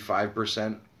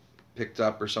 55% picked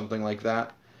up or something like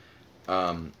that.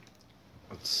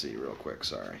 Let's see real quick.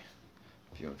 Sorry.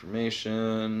 A few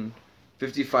information.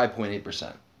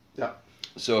 55.8%. Yeah.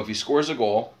 So if he scores a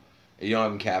goal and you don't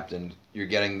have him captained, you're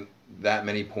getting that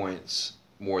many points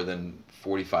more than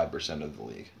 45% of the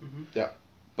league. Mm-hmm. Yeah.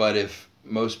 But if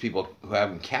most people who have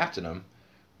him captain him,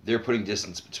 they're putting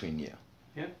distance between you.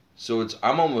 Yeah. So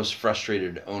I'm almost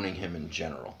frustrated owning him in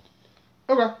general.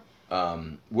 Okay.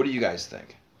 What do you guys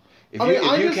think?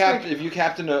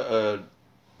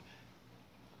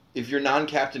 If your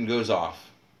non-captain goes off,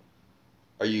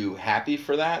 are you happy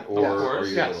for that, or are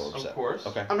you a little upset? Of course.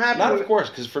 Okay. I'm happy. Not of course,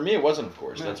 because for me it wasn't of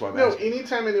course. No. That's why I'm No, asking.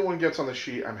 anytime anyone gets on the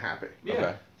sheet, I'm happy. Yeah.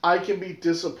 Okay. I can be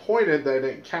disappointed that I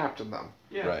didn't captain them.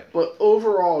 Yeah. Right. But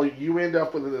overall, you end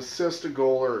up with an assist, a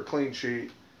goal, or a clean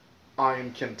sheet. I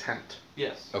am content.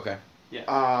 Yes. Okay.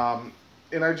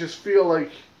 And I just feel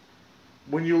like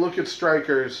when you look at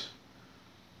strikers,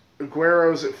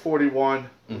 Aguero's at 41,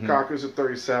 Mhm. Lukaku's at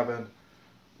 37,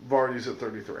 Vardy's at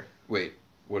 33. Wait,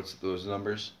 what's those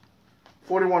numbers?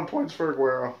 41 points for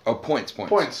Aguero. Oh, points.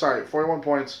 41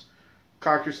 points.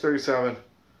 Lukaku's 37,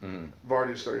 Mm-hmm.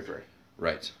 Vardy's 33.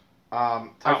 Right.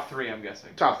 Top three, I'm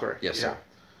guessing. Top three. Yes, yeah. sir.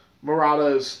 Morata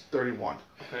is 31.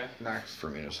 Okay. Next.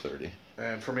 Firmino's 30.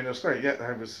 And Firmino's 30. Yeah,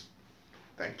 I was...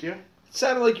 Thank you. It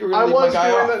sounded like you were I going to leave was my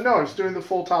guy doing off. No, I was doing the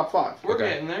full top five. We're Okay.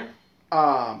 getting there.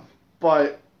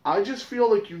 But I just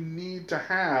feel like you need to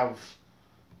have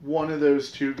one of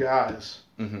those two guys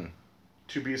Mm-hmm.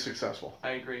 to be successful.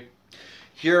 I agree.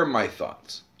 Here are my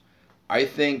thoughts. I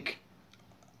think,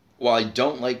 while I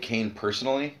don't like Kane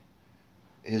personally,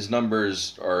 his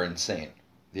numbers are insane.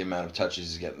 The amount of touches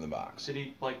he's getting in the box. Did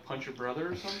he punch your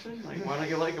brother or something? Why don't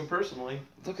you like him personally?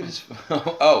 Look at his.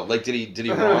 Oh, did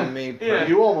he wrong me? Yeah.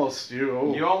 You almost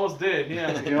You almost did.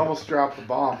 Yeah. you almost dropped the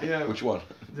bomb. Yeah. Which one?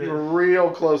 You were real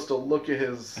close to look at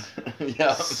his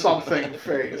Yeah. something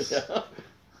face.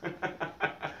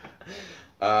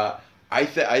 Yeah. I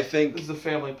think This is a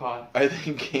family pod. I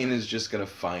think Kane is just gonna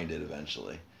find it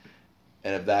eventually,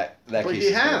 and if that But case he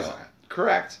is gonna hasn't. go-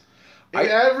 correct. And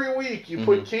every week you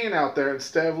put Kane out there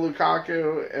instead of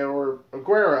Lukaku or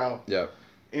Aguero Yep.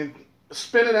 and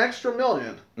spend an extra $1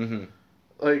 million. Mm-hmm.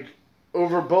 Like,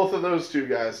 over both of those two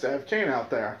guys to have Kane out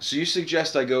there. So you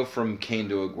suggest I go from Kane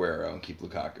to Aguero and keep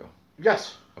Lukaku?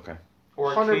 Yes. Okay.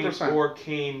 Or 100%.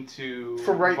 Kane to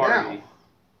For right Vardy. now.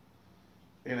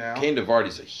 You know? Kane to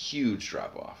Vardy's a huge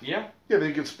drop off. Yeah. Yeah, then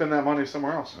you could spend that money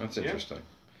somewhere else. That's interesting.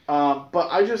 But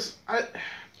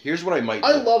Here's what I might do.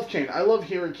 I love Kane. I love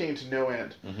hearing Kane to no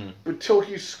end. Mm-hmm. But till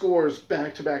he scores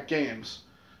back-to-back games,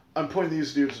 I'm putting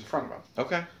these dudes in front of him.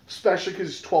 Okay. Especially because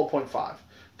he's 12.5.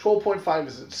 12.5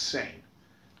 is insane.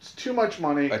 It's too much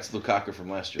money. That's Lukaku from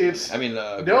last year. It's-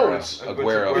 Aguero. no, it's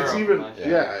Aguero. It's even,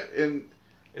 Yeah. and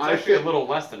It's I actually think- a little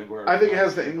less than Aguero. I think it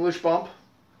has the English bump.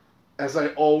 As I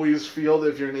always feel that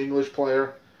if you're an English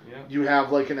player, Yeah. you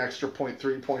have like an extra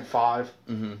 0.3, 0.5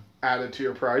 Mm-hmm. added to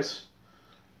your price.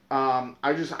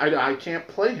 I can't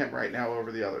play him right now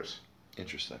over the others.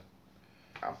 Interesting.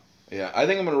 Oh. Yeah, I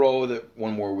think I'm gonna roll with it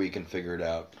one more week and figure it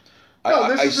out. No,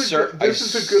 this is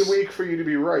a good week for you to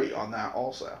be right on that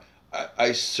also.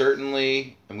 I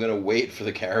certainly am gonna wait for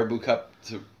the Caribou Cup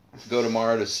to go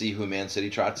tomorrow to see who Man City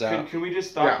trots out. Can we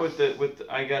just stop Yeah. with the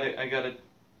I gotta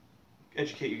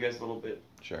educate you guys a little bit.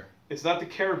 Sure. It's not the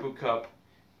Caribou Cup,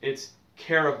 it's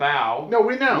Carabao. No,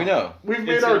 we know. We know, We've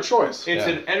made It's our a- choice. It's Yeah.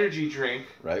 an energy drink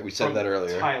right? We said from that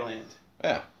earlier. Thailand.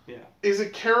 Yeah. Is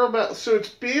it Carabao? So it's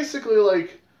basically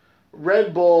like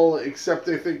Red Bull, except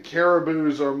they think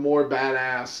Caribous are more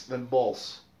badass than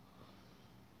Bulls.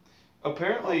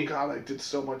 Apparently, Oh God, I did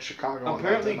so much Chicago. on that,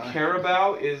 apparently didn't I?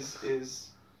 Carabao is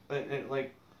it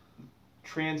like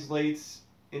translates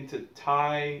into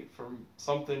Thai from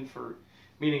something for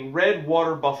meaning red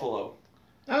water buffalo.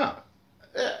 Oh.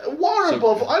 Water So-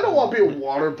 buffalo. I don't want to be a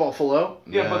water buffalo.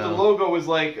 Yeah, but the No. logo is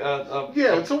like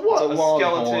Yeah, it's a what? a a long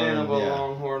skeleton horn, of a yeah.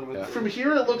 longhorn with. Yeah. From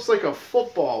here, it looks like a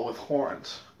football with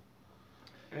horns.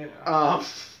 Yeah. I'll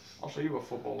show you a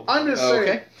football. I'm just Oh, saying.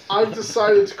 okay. I've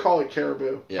decided to call it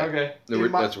caribou. Yeah. Okay. No, we're-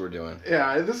 In my- that's what we're doing.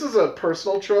 Yeah, this is a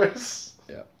personal choice.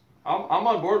 I'm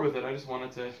on board with it. I just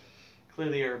wanted to clear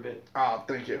the air a bit. Oh,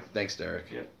 thank you. Thanks, Derek.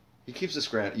 Yeah. He keeps us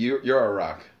grounded. You're our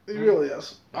rock. He really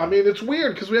is. I mean, it's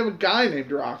weird because we have a guy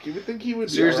named Rock. You would think he would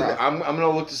be Seriously, a Rock. I'm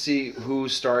gonna look to see who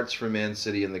starts for Man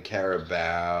City in the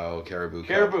Caribou Cup.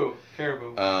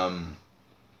 Caribou.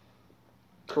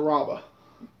 Caraba.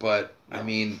 But I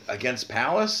mean, against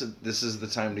Palace, this is the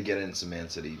time to get in some Man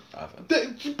City offense.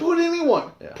 Put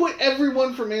anyone. Yeah. Put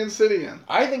everyone for Man City in.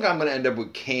 I think I'm gonna end up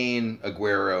with Kane,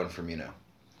 Aguero, and Firmino.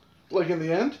 Like in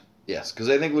the end? Yes, because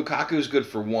I think Lukaku is good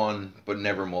for one, but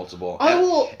never multiple. I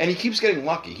will And he keeps getting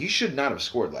lucky. He should not have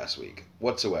scored last week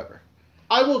whatsoever.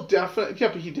 definitely... Yeah,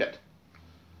 but he did.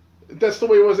 That's the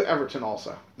way it was at Everton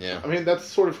also. Yeah. I mean, that's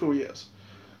sort of who he is.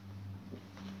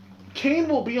 Kane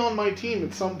will be on my team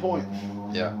at some point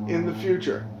Yeah. in the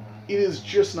future. It is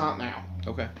just not now.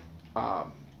 Okay.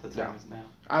 The time is now.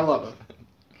 I love him.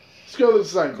 Let's go to the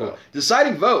deciding Cool. vote.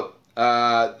 Deciding vote.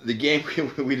 The game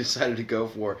we decided to go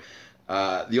for.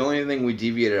 The only thing we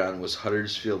deviated on was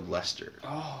Huddersfield Leicester.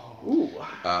 Oh. Ooh.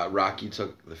 Rocky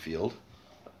took the field.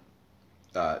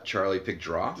 Charlie picked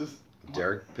draw. Just-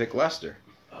 Derek picked Leicester.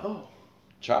 Oh.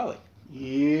 Charlie.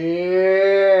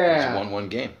 Yeah. It's a 1-1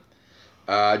 game.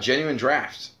 Genuine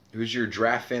draft. Who's your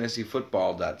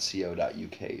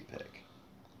draftfantasyfootball.co.uk pick?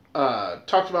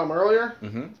 Talked about him earlier.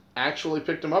 Mm-hmm. Actually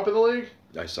picked him up in the league.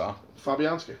 I saw.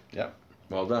 Fabianski.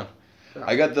 Well done. Yeah.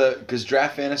 I got because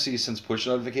draft fantasy sends push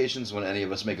notifications when any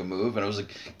of us make a move, and I was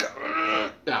like,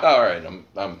 Yeah. all right, I'm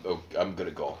good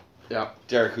at goal. Yeah.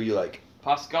 Derek, who you like?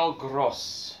 Pascal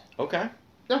Gross. Okay.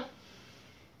 It's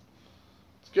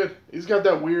good. He's got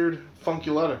that weird, funky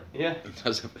letter. Yeah.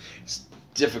 It's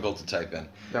difficult to type in.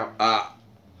 Yeah.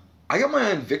 I got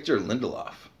my own Victor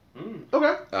Lindelof.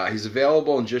 Okay. He's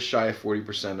available in just shy of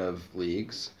 40% of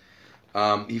leagues.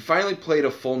 He finally played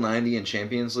a full 90 in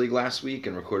Champions League last week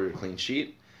and recorded a clean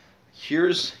sheet.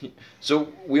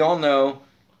 So we all know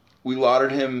we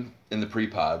lauded him in the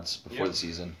pre-pods before the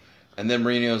season. And then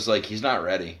Mourinho's like, he's not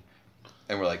ready.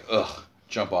 And we're like, ugh,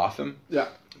 jump off him. Yeah.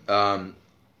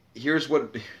 Here's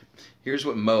what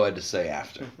Mo had to say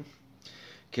after.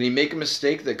 Can he make a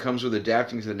mistake that comes with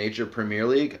adapting to the nature of Premier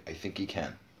League? I think he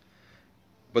can.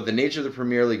 But the nature of the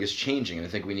Premier League is changing, and I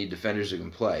think we need defenders who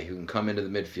can play, who can come into the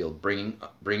midfield,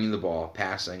 bringing the ball,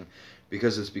 passing,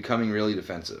 because it's becoming really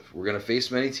defensive. We're going to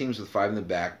face many teams with 5 in the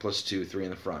back, plus 2, 3 in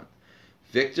the front.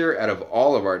 Victor, out of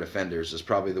all of our defenders, is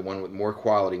probably the one with more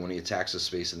quality when he attacks the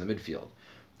space in the midfield.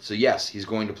 So yes, he's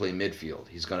going to play midfield.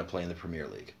 He's going to play in the Premier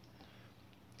League.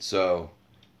 So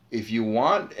if you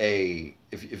want a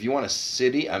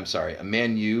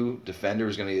Man U defender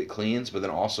who's going to get cleans, but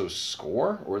then also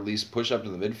score or at least push up to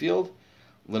the midfield,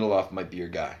 Lindelof might be your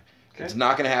guy. Okay. It's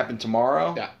not going to happen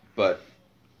tomorrow, but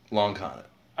long con it.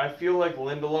 I feel like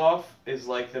Lindelof is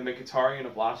like the Mkhitaryan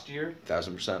of last year,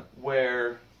 1,000%.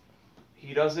 where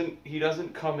he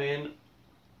doesn't come in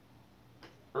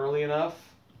early enough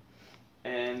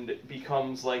and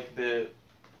becomes like the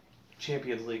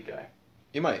Champions League guy.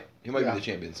 He might be the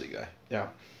Champions League guy. Yeah.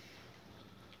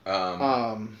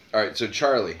 All right, so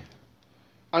Charlie.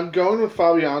 I'm going with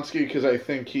Fabianski because I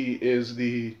think he is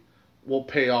the will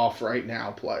pay off right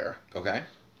now player. Okay.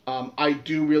 I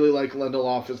do really like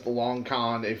Lindelof as the long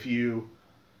con if you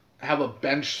have a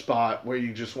bench spot where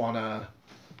you just want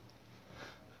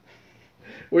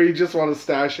to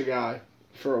stash a guy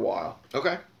for a while.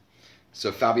 Okay.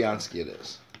 So Fabianski it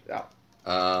is. Yeah.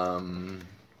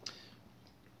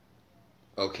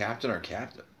 Captain or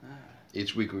captain?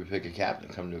 Each week we pick a captain,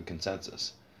 come to a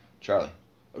consensus. Charlie.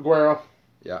 Aguero.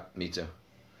 Yeah, me too.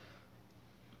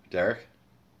 Derek?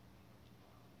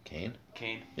 Kane?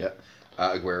 Yeah.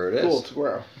 Aguero it is. Cool, it's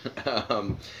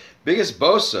Aguero. Biggest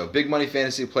Boso, big money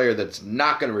fantasy player that's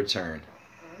not going to return.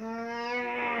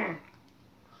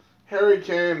 Harry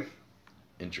Kane.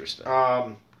 Interesting.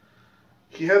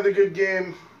 He had the good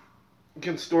game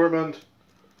against Dortmund.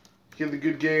 He had the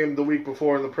good game the week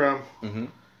before in the Prem. Mm-hmm.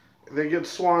 They get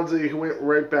Swansea, who went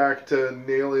right back to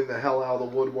nailing the hell out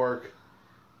of the woodwork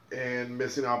and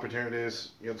missing opportunities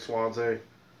against Swansea.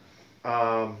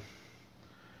 The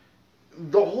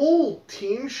whole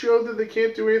team showed that they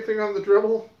can't do anything on the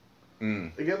dribble.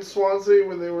 against Swansea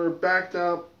when they were backed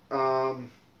up.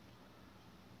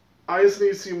 I just need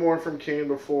to see more from Kane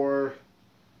before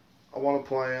I want to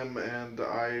play him, and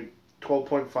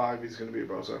 12.5, he's going to be a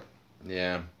bozo.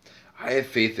 Yeah. I have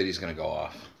faith that he's going to go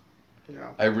off. Yeah.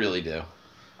 I really do.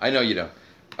 I know you don't.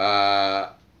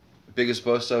 Biggest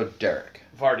bozo, Derek.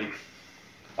 Vardy.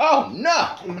 Oh,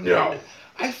 no! No.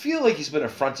 I feel like he's been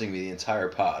affronting me the entire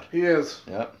pod. He is.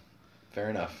 Yep. Fair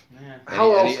enough.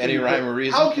 Yeah. Any rhyme or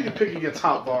reason? How can you pick against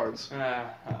Hot Vards?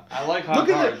 I like hot Look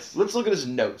at cards. Let's look at his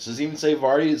notes. Does he even say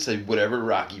Vardy? It say whatever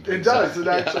Rocky It picks does. up. It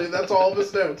actually, that's all of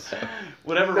his notes.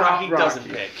 Whatever Not Rocky doesn't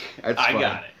Rocky. pick. That's I fine.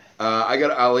 got it. I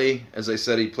got Ali. As I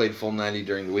said, he played full 90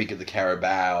 during the week at the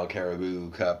Carabao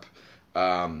Cup.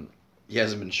 He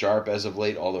hasn't been sharp as of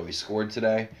late, although he scored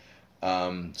today.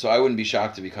 So I wouldn't be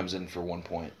shocked if he comes in for 1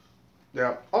 point.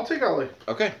 Yeah, I'll take Ali.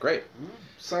 Okay, great.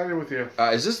 Sign in with you.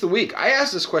 Is this the week? I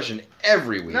ask this question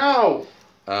every week. No.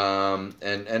 And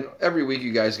every week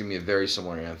you guys give me a very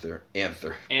similar answer.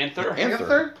 Anther?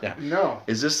 Anther? Yeah. No.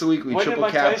 Is this the week we When did triple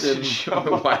Mike Tyson captain show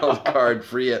the wild card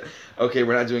free it? Okay,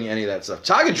 we're not doing any of that stuff.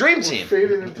 Taga Dream Team.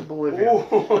 Faded into Bolivia.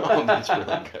 Oh, that's really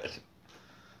good.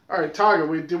 All right,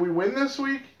 Taga, did we win this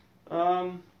week?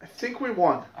 I I think we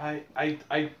won.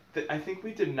 think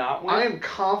we did not win. I am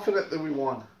confident that we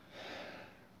won.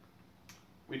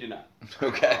 We did not.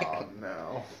 Okay. Oh,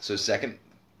 no. So second?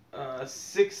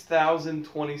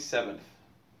 6,027th.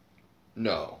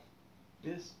 No.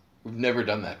 Yes. We've never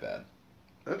done that bad.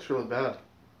 That's really bad.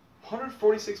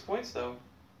 146 points though.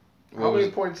 How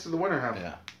many points did the winner have?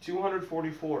 Yeah.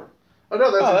 244. Oh, no,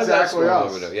 that's exactly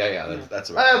that's us. Yeah, that's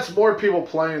about That's more people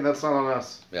playing. That's not on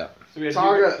us. Yeah. So we had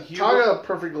Taga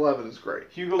Perfect 11 is great.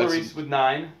 Hugo That's- Lloris with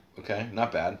 9. Okay,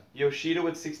 not bad. Yoshida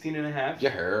with 16.5.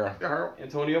 Yeah. Yeah,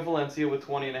 Antonio Valencia with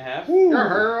 20.5. yeah,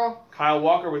 Hurl. Kyle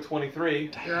Walker with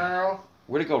 23. Yeah.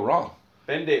 Where'd it go wrong?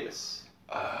 Ben Davis.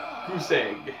 Goose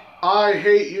egg. I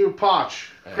hate you, Poch.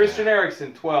 Christian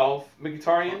Eriksen 12.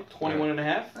 Mkhitaryan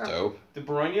 21.5. Dope. De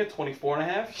Bruyne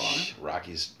 24.5.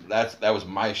 Rockies. That was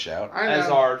my shout. I know.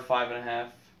 Hazard 5.5.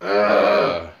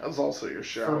 That was also your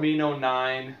show. Firmino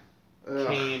 9. Ugh.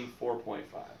 Kane 4.5.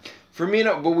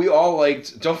 Firmino, but we all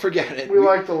liked. Don't forget it. We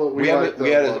like the We look.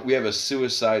 have a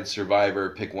suicide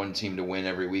survivor. Pick one team to win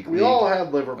every week. We league, all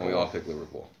had Liverpool. and we all pick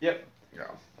Liverpool. Yep. Yeah.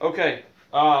 Okay.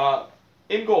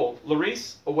 In goal,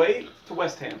 Lloris away to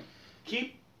West Ham.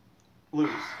 Keep, lose.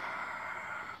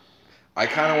 I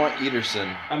kind of want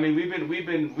Ederson. I mean, we've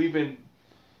been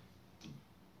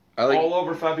I like all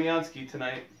over Fabianski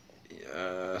tonight.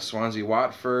 Swansea,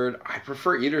 Watford. I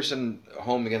prefer Ederson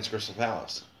home against Crystal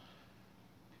Palace.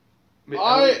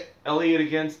 Elliot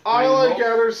against. I Brandon like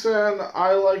Holt. Ederson.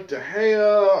 I like De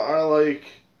Gea. I like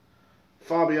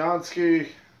Fabianski.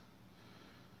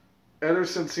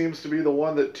 Ederson seems to be the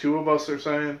one that two of us are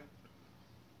saying.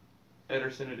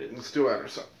 Ederson it is. Let's do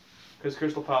Ederson. Because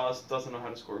Crystal Palace doesn't know how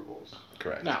to score goals.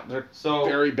 Correct. No, they're So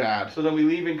very bad. So then we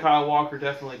leave in Kyle Walker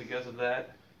definitely because of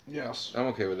that. Yes. I'm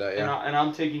okay with that. Yeah, And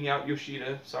I'm taking out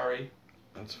Yoshida. Sorry.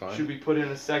 that's fine. Should we put in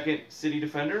a second City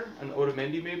defender, an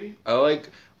Otamendi maybe? I like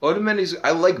Otamendi's.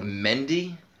 I like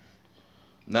Mendy.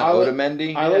 Not I like-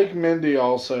 Otamendi. I like Mendy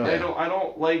also. I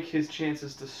don't like his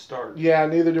chances to start. Yeah,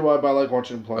 neither do I, but I like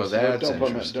watching him play. Oh, so that's don't put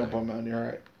interesting. Mendy,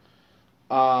 you're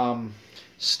right.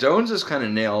 Stones is kind of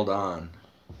nailed on,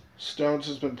 Stones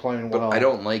has been playing but well. I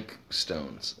don't like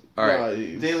Stones. All right,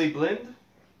 Daily Blind?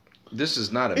 this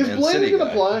is not a Is Man Blend City going guy.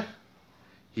 to play?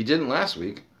 He didn't last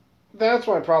week. That's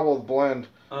my problem with Blend.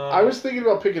 I was thinking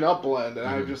about picking up Blend, and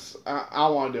I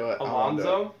want to do it.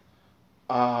 Alonso?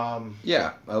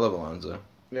 Yeah, I love Alonso.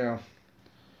 Yeah.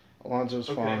 Alonso's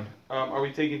Okay. fine. Are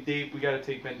we taking Dave? We got to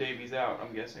take Ben Davies out,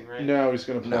 I'm guessing, right? No, he's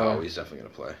going to play. No, he's definitely gonna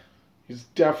play. He's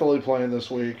definitely playing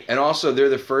this week. And also, they're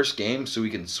the first game, so we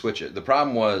can switch it. The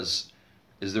problem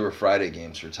is there were Friday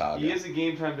games for Taga. He is a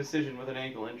game time decision with an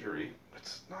ankle injury.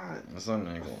 It's not That's not an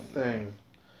ankle. a thing.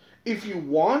 If you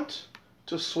want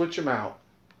to switch him out,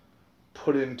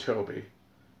 put in Toby.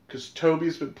 Because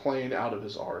Toby's been playing out of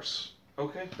his arse.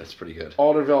 Okay. That's pretty good.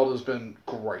 Alderweireld has been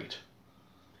great.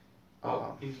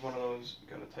 Well, he's one of those,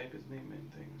 gotta type his name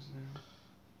in things now.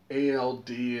 ALD,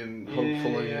 and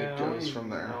hopefully Yeah, it I goes don't from even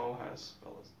there. know how to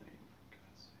spell his name.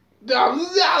 For God's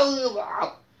sake.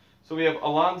 Good. So we have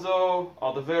Alonso,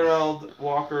 Alderweireld,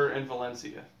 Walker, and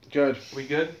Valencia. We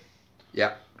good?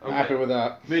 Yeah. Okay. Happy with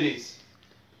that. Middies.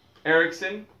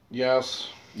 Eriksen, Yes.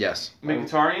 Yes.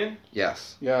 Mkhitaryan,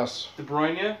 Yes. Yes. De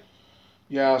Bruyne,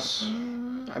 Yes.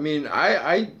 I mean,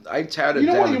 I touted. You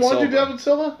know what? David You want to Silva. do David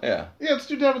Silva? Yeah. Yeah, let's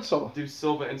do David Silva. Do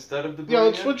Silva instead of De Bruyne. Yeah,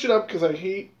 let's switch it up because I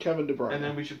hate Kevin De Bruyne. And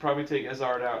then we should probably take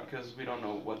Hazard out because we don't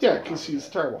know what's yeah, going on because with he's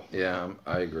that. terrible. Yeah,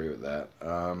 I agree with that.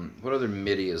 What other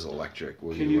MIDI is electric?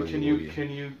 Can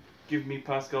you give me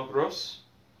Pascal Gross?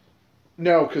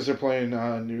 No, because they're playing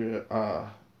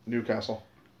Newcastle.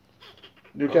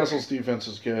 Newcastle's defense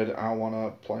is good. I want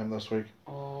to play him this week.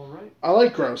 All right. I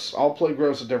like Gross. I'll play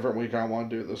Gross a different week. I want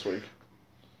to do it this week.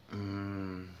 I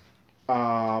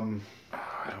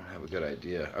don't have a good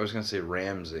idea. I was gonna say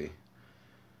Ramsey.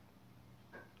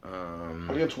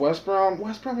 Against West Brom.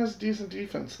 West Brom has decent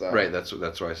defense though. Right. That's what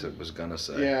I said was gonna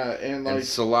say. Yeah, and like And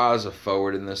Salah's a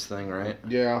forward in this thing, right?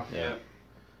 yeah. Yeah.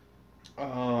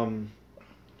 How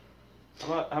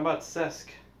How about Cesc?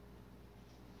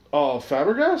 Oh,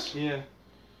 Fabregas? Yeah.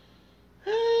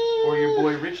 Or your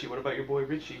boy Richie. What about your boy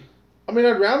Richie? I mean,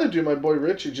 I'd rather do my boy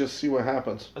Richie, just see what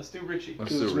happens. Let's do Richie. Let's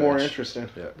Because do it's more Rich. interesting.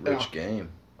 Yeah, rich game.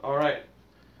 All right.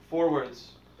 Forwards.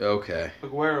 Okay.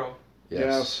 Aguero.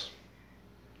 Yes.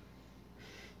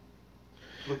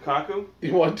 Lukaku.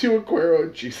 You want to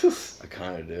Aguero? Jesus. I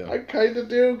kind of do. I kind of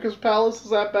do, because Palace is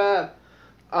that bad.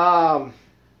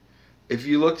 If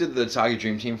you looked at the Tagi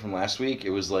Dream Team from last week,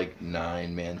 it was like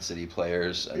 9 Man City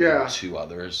players and Yeah. then 2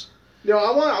 others. No,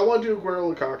 I want to do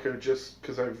Aguero Lukaku just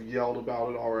because I've yelled about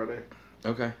it already.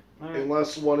 Okay. All right.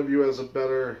 Unless one of you has a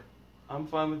better, I'm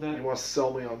fine with that. you want to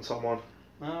sell me on someone.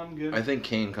 No, I'm good. I think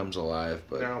Kane comes alive,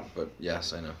 but No. but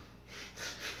yes, I know.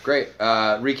 Great.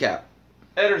 Recap.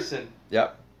 Ederson.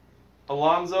 Yep.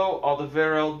 Alonso,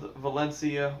 Alderweireld,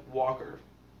 Valencia, Walker.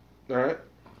 All right,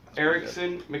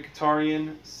 Eriksson,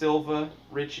 Mkhitaryan, Silva,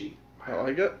 Richie. I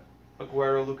like it.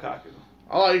 Aguero, Lukaku.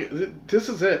 I like this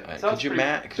is it. Could Sounds you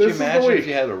pretty- could this you is the imagine week. if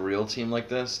you had a real team like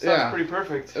this? Sounds Yeah. pretty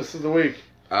perfect. This is the week.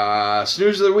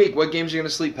 Snooze of the week. What games are you gonna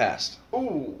sleep past?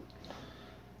 Ooh.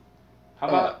 How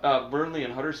about Burnley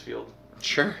and Huddersfield?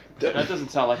 Sure. That doesn't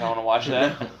sound like I want to watch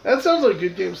that. That sounds like a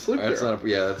good game to sleep That's there.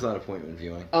 that's not appointment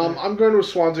viewing. I'm going with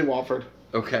Swansea Watford.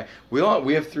 Okay. We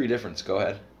have 3 differents. Go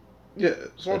ahead. Yeah,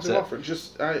 Swansea That's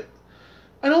it. Watford.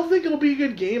 I don't think it'll be a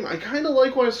good game. I kind of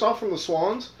like what I saw from the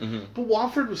Swans, Mm-hmm. but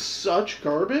Watford was such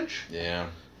garbage. Yeah.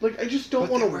 Like, I just don't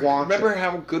But want they to were- watch Remember it.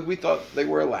 how good we thought they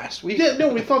were last week? Yeah, no,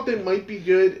 we thought they might be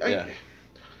good. Yeah.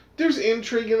 There's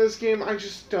intrigue in this game. I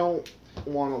just don't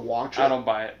want to watch it. I don't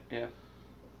buy it. Yeah.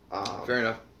 Fair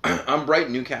enough. I'm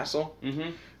Brighton Newcastle.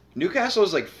 Mm-hmm. Newcastle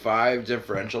is like 5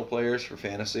 differential players for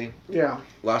fantasy. Yeah.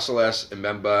 Lascelles,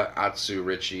 Mbemba, Atsu,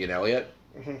 Richie, and Elliott.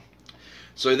 Mhm.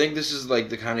 So I think this is like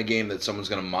the kind of game that someone's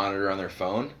going to monitor on their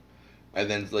phone and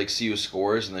then like see who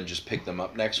scores and then just pick them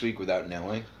up next week without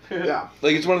knowing. Yeah.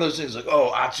 Like it's one of those things like,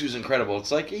 oh, Atsu's incredible.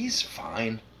 It's like he's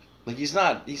fine. Like he's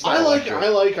not I like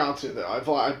electric. Atsu though.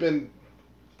 I've been.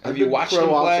 Have I've you been watched pro him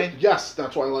play? Atsu. Yes,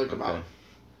 that's why I like him. Okay.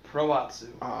 Pro Atsu.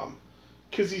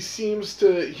 Because he seems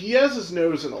to. He has his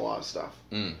nose in a lot of stuff,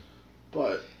 Mm.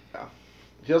 but yeah,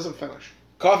 he doesn't finish.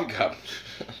 Coffee cup.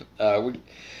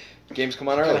 Games come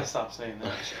on Can early. I stop saying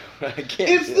that? I can't.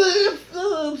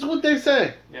 It's what they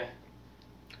say. Yeah.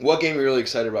 What game are you really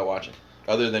excited about watching,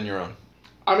 other than your own?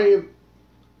 I mean,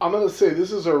 I'm gonna say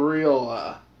this is a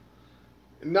real.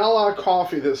 Not a lot of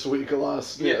coffee this week,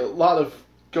 unless Yeah. a lot of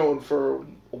going for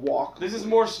a walk. This is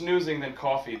more snoozing than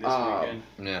coffee this weekend.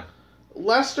 Yeah.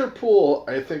 Leicester Pool,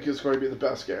 I think, is going to be the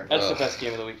best game. That's the Ugh. best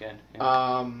game of the weekend. Yeah.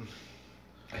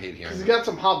 I hate hearing Because you that. got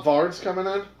some hot Vards coming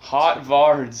in. Hot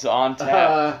Vards on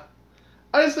tap.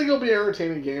 I just think it'll be an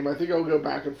entertaining game. I think it'll go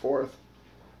back and forth.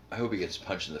 I hope he gets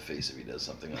punched in the face if he does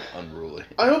something unruly.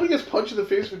 I hope he gets punched in the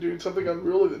face for doing something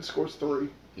unruly that scores 3.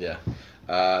 Yeah.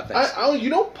 Thanks. You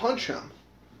don't punch him.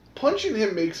 Punching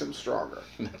him makes him stronger.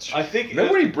 That's true. I think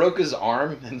Remember when he broke his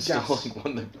arm and still Yes. like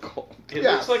won the gold? it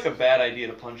Yes. looks like a bad idea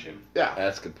to punch him. Yeah.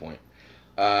 That's a good point.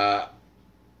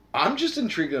 I'm just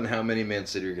intrigued on how many Man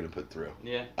City are going to put through.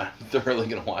 Yeah. I'm thoroughly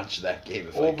going to watch that game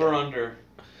if I Over can. under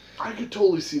I could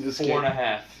totally see this game.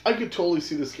 4.5. I could totally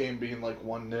see this game being like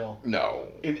 1-0 No.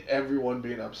 and everyone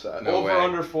being upset. No Over way.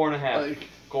 under 4.5 Like,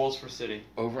 goals for City.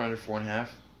 Over under 4.5?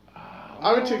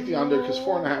 I would take the under because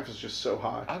 4.5 is just so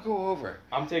high. I'll go over.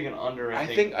 I'm taking under. I I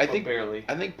think- think. But barely.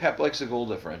 I think Pep likes a goal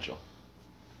differential.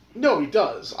 No, he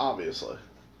does, obviously.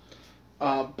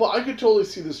 But I could totally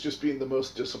see this just being the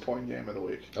most disappointing game of the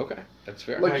week. Okay, that's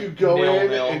fair. Like, Like you go 0-0.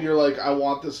 in and you're like, I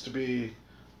want this to be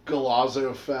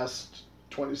Galazzo Fest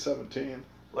 2017.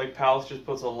 Like Palace just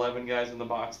puts 11 guys in the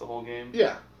box the whole game.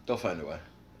 Yeah. They'll find a way.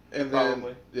 And then,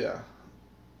 Probably. yeah.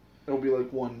 It'll be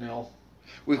like 1-0.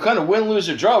 We've kind of win, lose,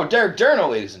 or draw with Derek Durno,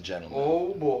 ladies and gentlemen.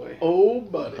 Oh boy. Oh,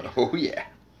 buddy. Oh, yeah.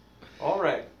 All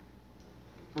right.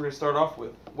 We're going to start off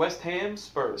with West Ham,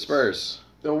 Spurs. Spurs.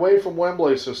 Away from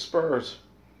Wembley, so Spurs.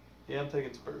 Yeah, I'm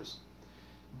taking Spurs.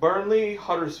 Burnley,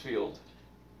 Huddersfield.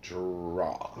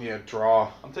 Draw. Yeah,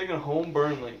 draw. I'm taking home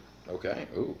Burnley. Okay.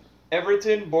 Ooh.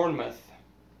 Everton, Bournemouth.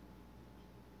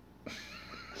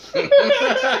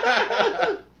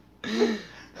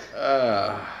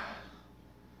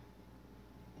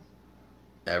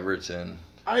 Everton.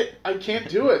 I can't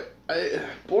do it.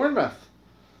 Bournemouth.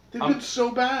 They've been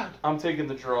so bad. I'm taking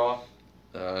the draw.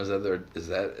 Is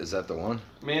that the one?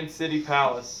 Man City,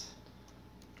 Palace.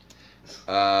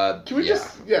 Can we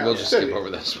we'll just skip over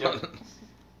this one.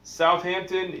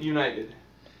 Southampton, United.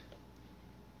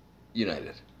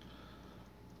 United.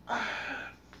 I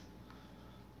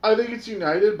think it's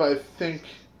United, but I think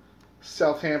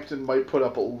Southampton might put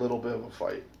up a little bit of a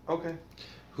fight. Okay.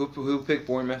 Who picked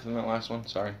Bournemouth in that last one?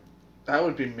 Sorry. That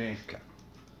would be me. Okay.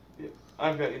 Yeah,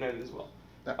 I've got United as well.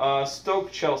 Yeah.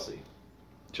 Stoke, Chelsea.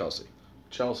 Chelsea.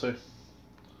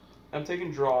 I'm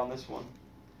taking draw on this one.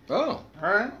 Oh.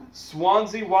 All right.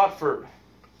 Swansea, Watford.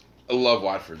 I love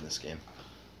Watford in this game.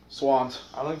 Swans.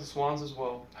 I like the Swans as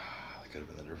well. That could have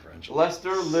been the differential.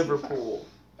 Leicester, Liverpool.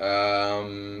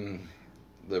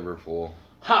 Liverpool.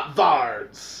 Hot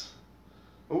Vards.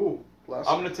 Ooh. Leicester.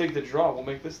 I'm going to take the draw. We'll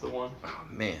make this the one. Oh,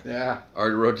 man. Yeah. I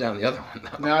already wrote down the other one,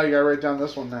 though. Now you got to write down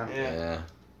this one now. Yeah.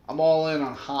 I'm all in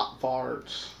on Hot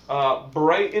Vards.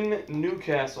 Brighton,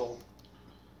 Newcastle.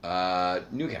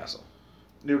 Newcastle.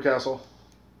 Newcastle.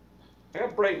 I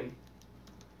got Brighton.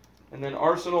 And then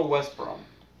Arsenal, West Brom.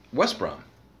 West Brom.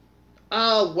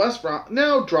 West Brom.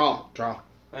 No, draw.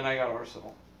 And I got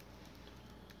Arsenal.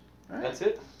 Right. That's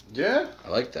it. Yeah. I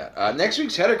like that. Next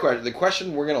week's header question, the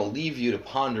question we're going to leave you to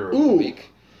ponder over Ooh. the week.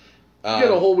 You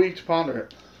get a whole week to ponder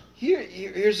it.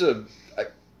 Here's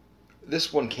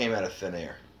this one came out of thin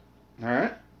air. All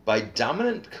right. By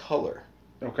dominant color,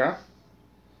 Okay.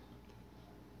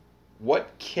 what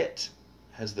kit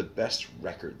has the best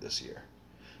record this year?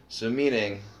 So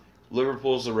meaning,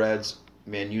 Liverpool's the Reds,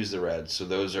 Man U's the Reds, so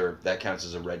that counts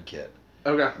as a red kit.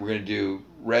 Okay. We're gonna do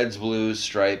Reds, Blues,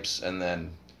 Stripes, and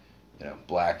then,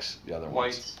 blacks, the other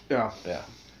Whites. Yeah. ones. Yeah.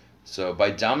 So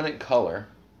by dominant color,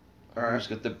 All right. who's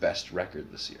got the best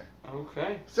record this year?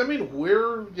 Okay. Does that mean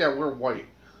we're white?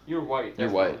 You're white. You're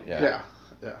definitely. white, yeah.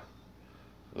 Yeah.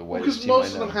 The whitest Because team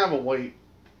most I of know. them have a white.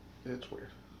 It's weird.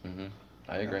 Mm-hmm.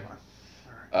 I agree.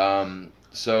 All right.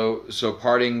 So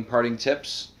parting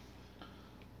tips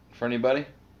for anybody?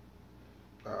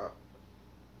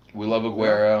 We love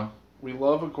Aguero. We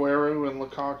love Aguero and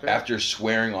Lukaku. After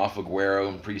swearing off Aguero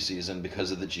in preseason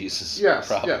because of the Jesus Yes.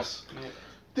 problem. Yes.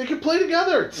 They can play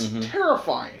together. It's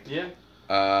terrifying. Yeah.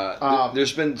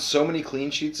 There's been so many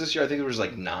clean sheets this year. I think there was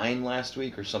like 9 last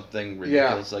week or something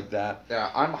ridiculous like that.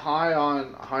 Yeah, I'm high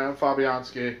on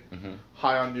Fabianski. Mm-hmm.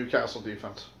 High on Newcastle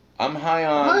defense. I'm high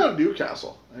I'm high on. on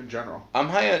Newcastle in general. I'm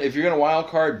high on. If you're gonna wild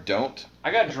card, don't.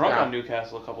 I got drunk Yeah. on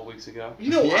Newcastle a couple weeks ago. You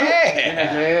know what?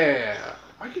 Yeah. Yeah.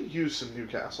 I could use some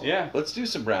Newcastle. Yeah. Let's do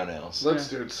some brown ales. Let's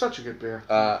do it. It's such a good beer.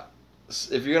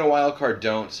 If you're gonna wild card,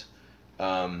 don't.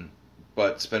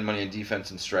 But spend money on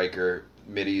defense and striker.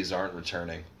 Middies aren't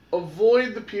returning.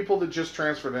 Avoid the people that just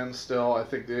transferred in still. I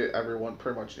think everyone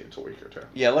pretty much needs a week or two.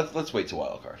 Yeah, let's wait till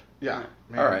wild card. Yeah.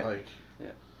 Man, All right.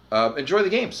 Enjoy the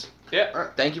games. Yeah.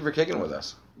 Thank you for kicking with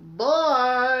us.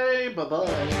 Bye.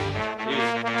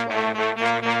 Bye-bye.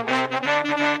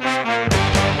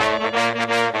 Yeah.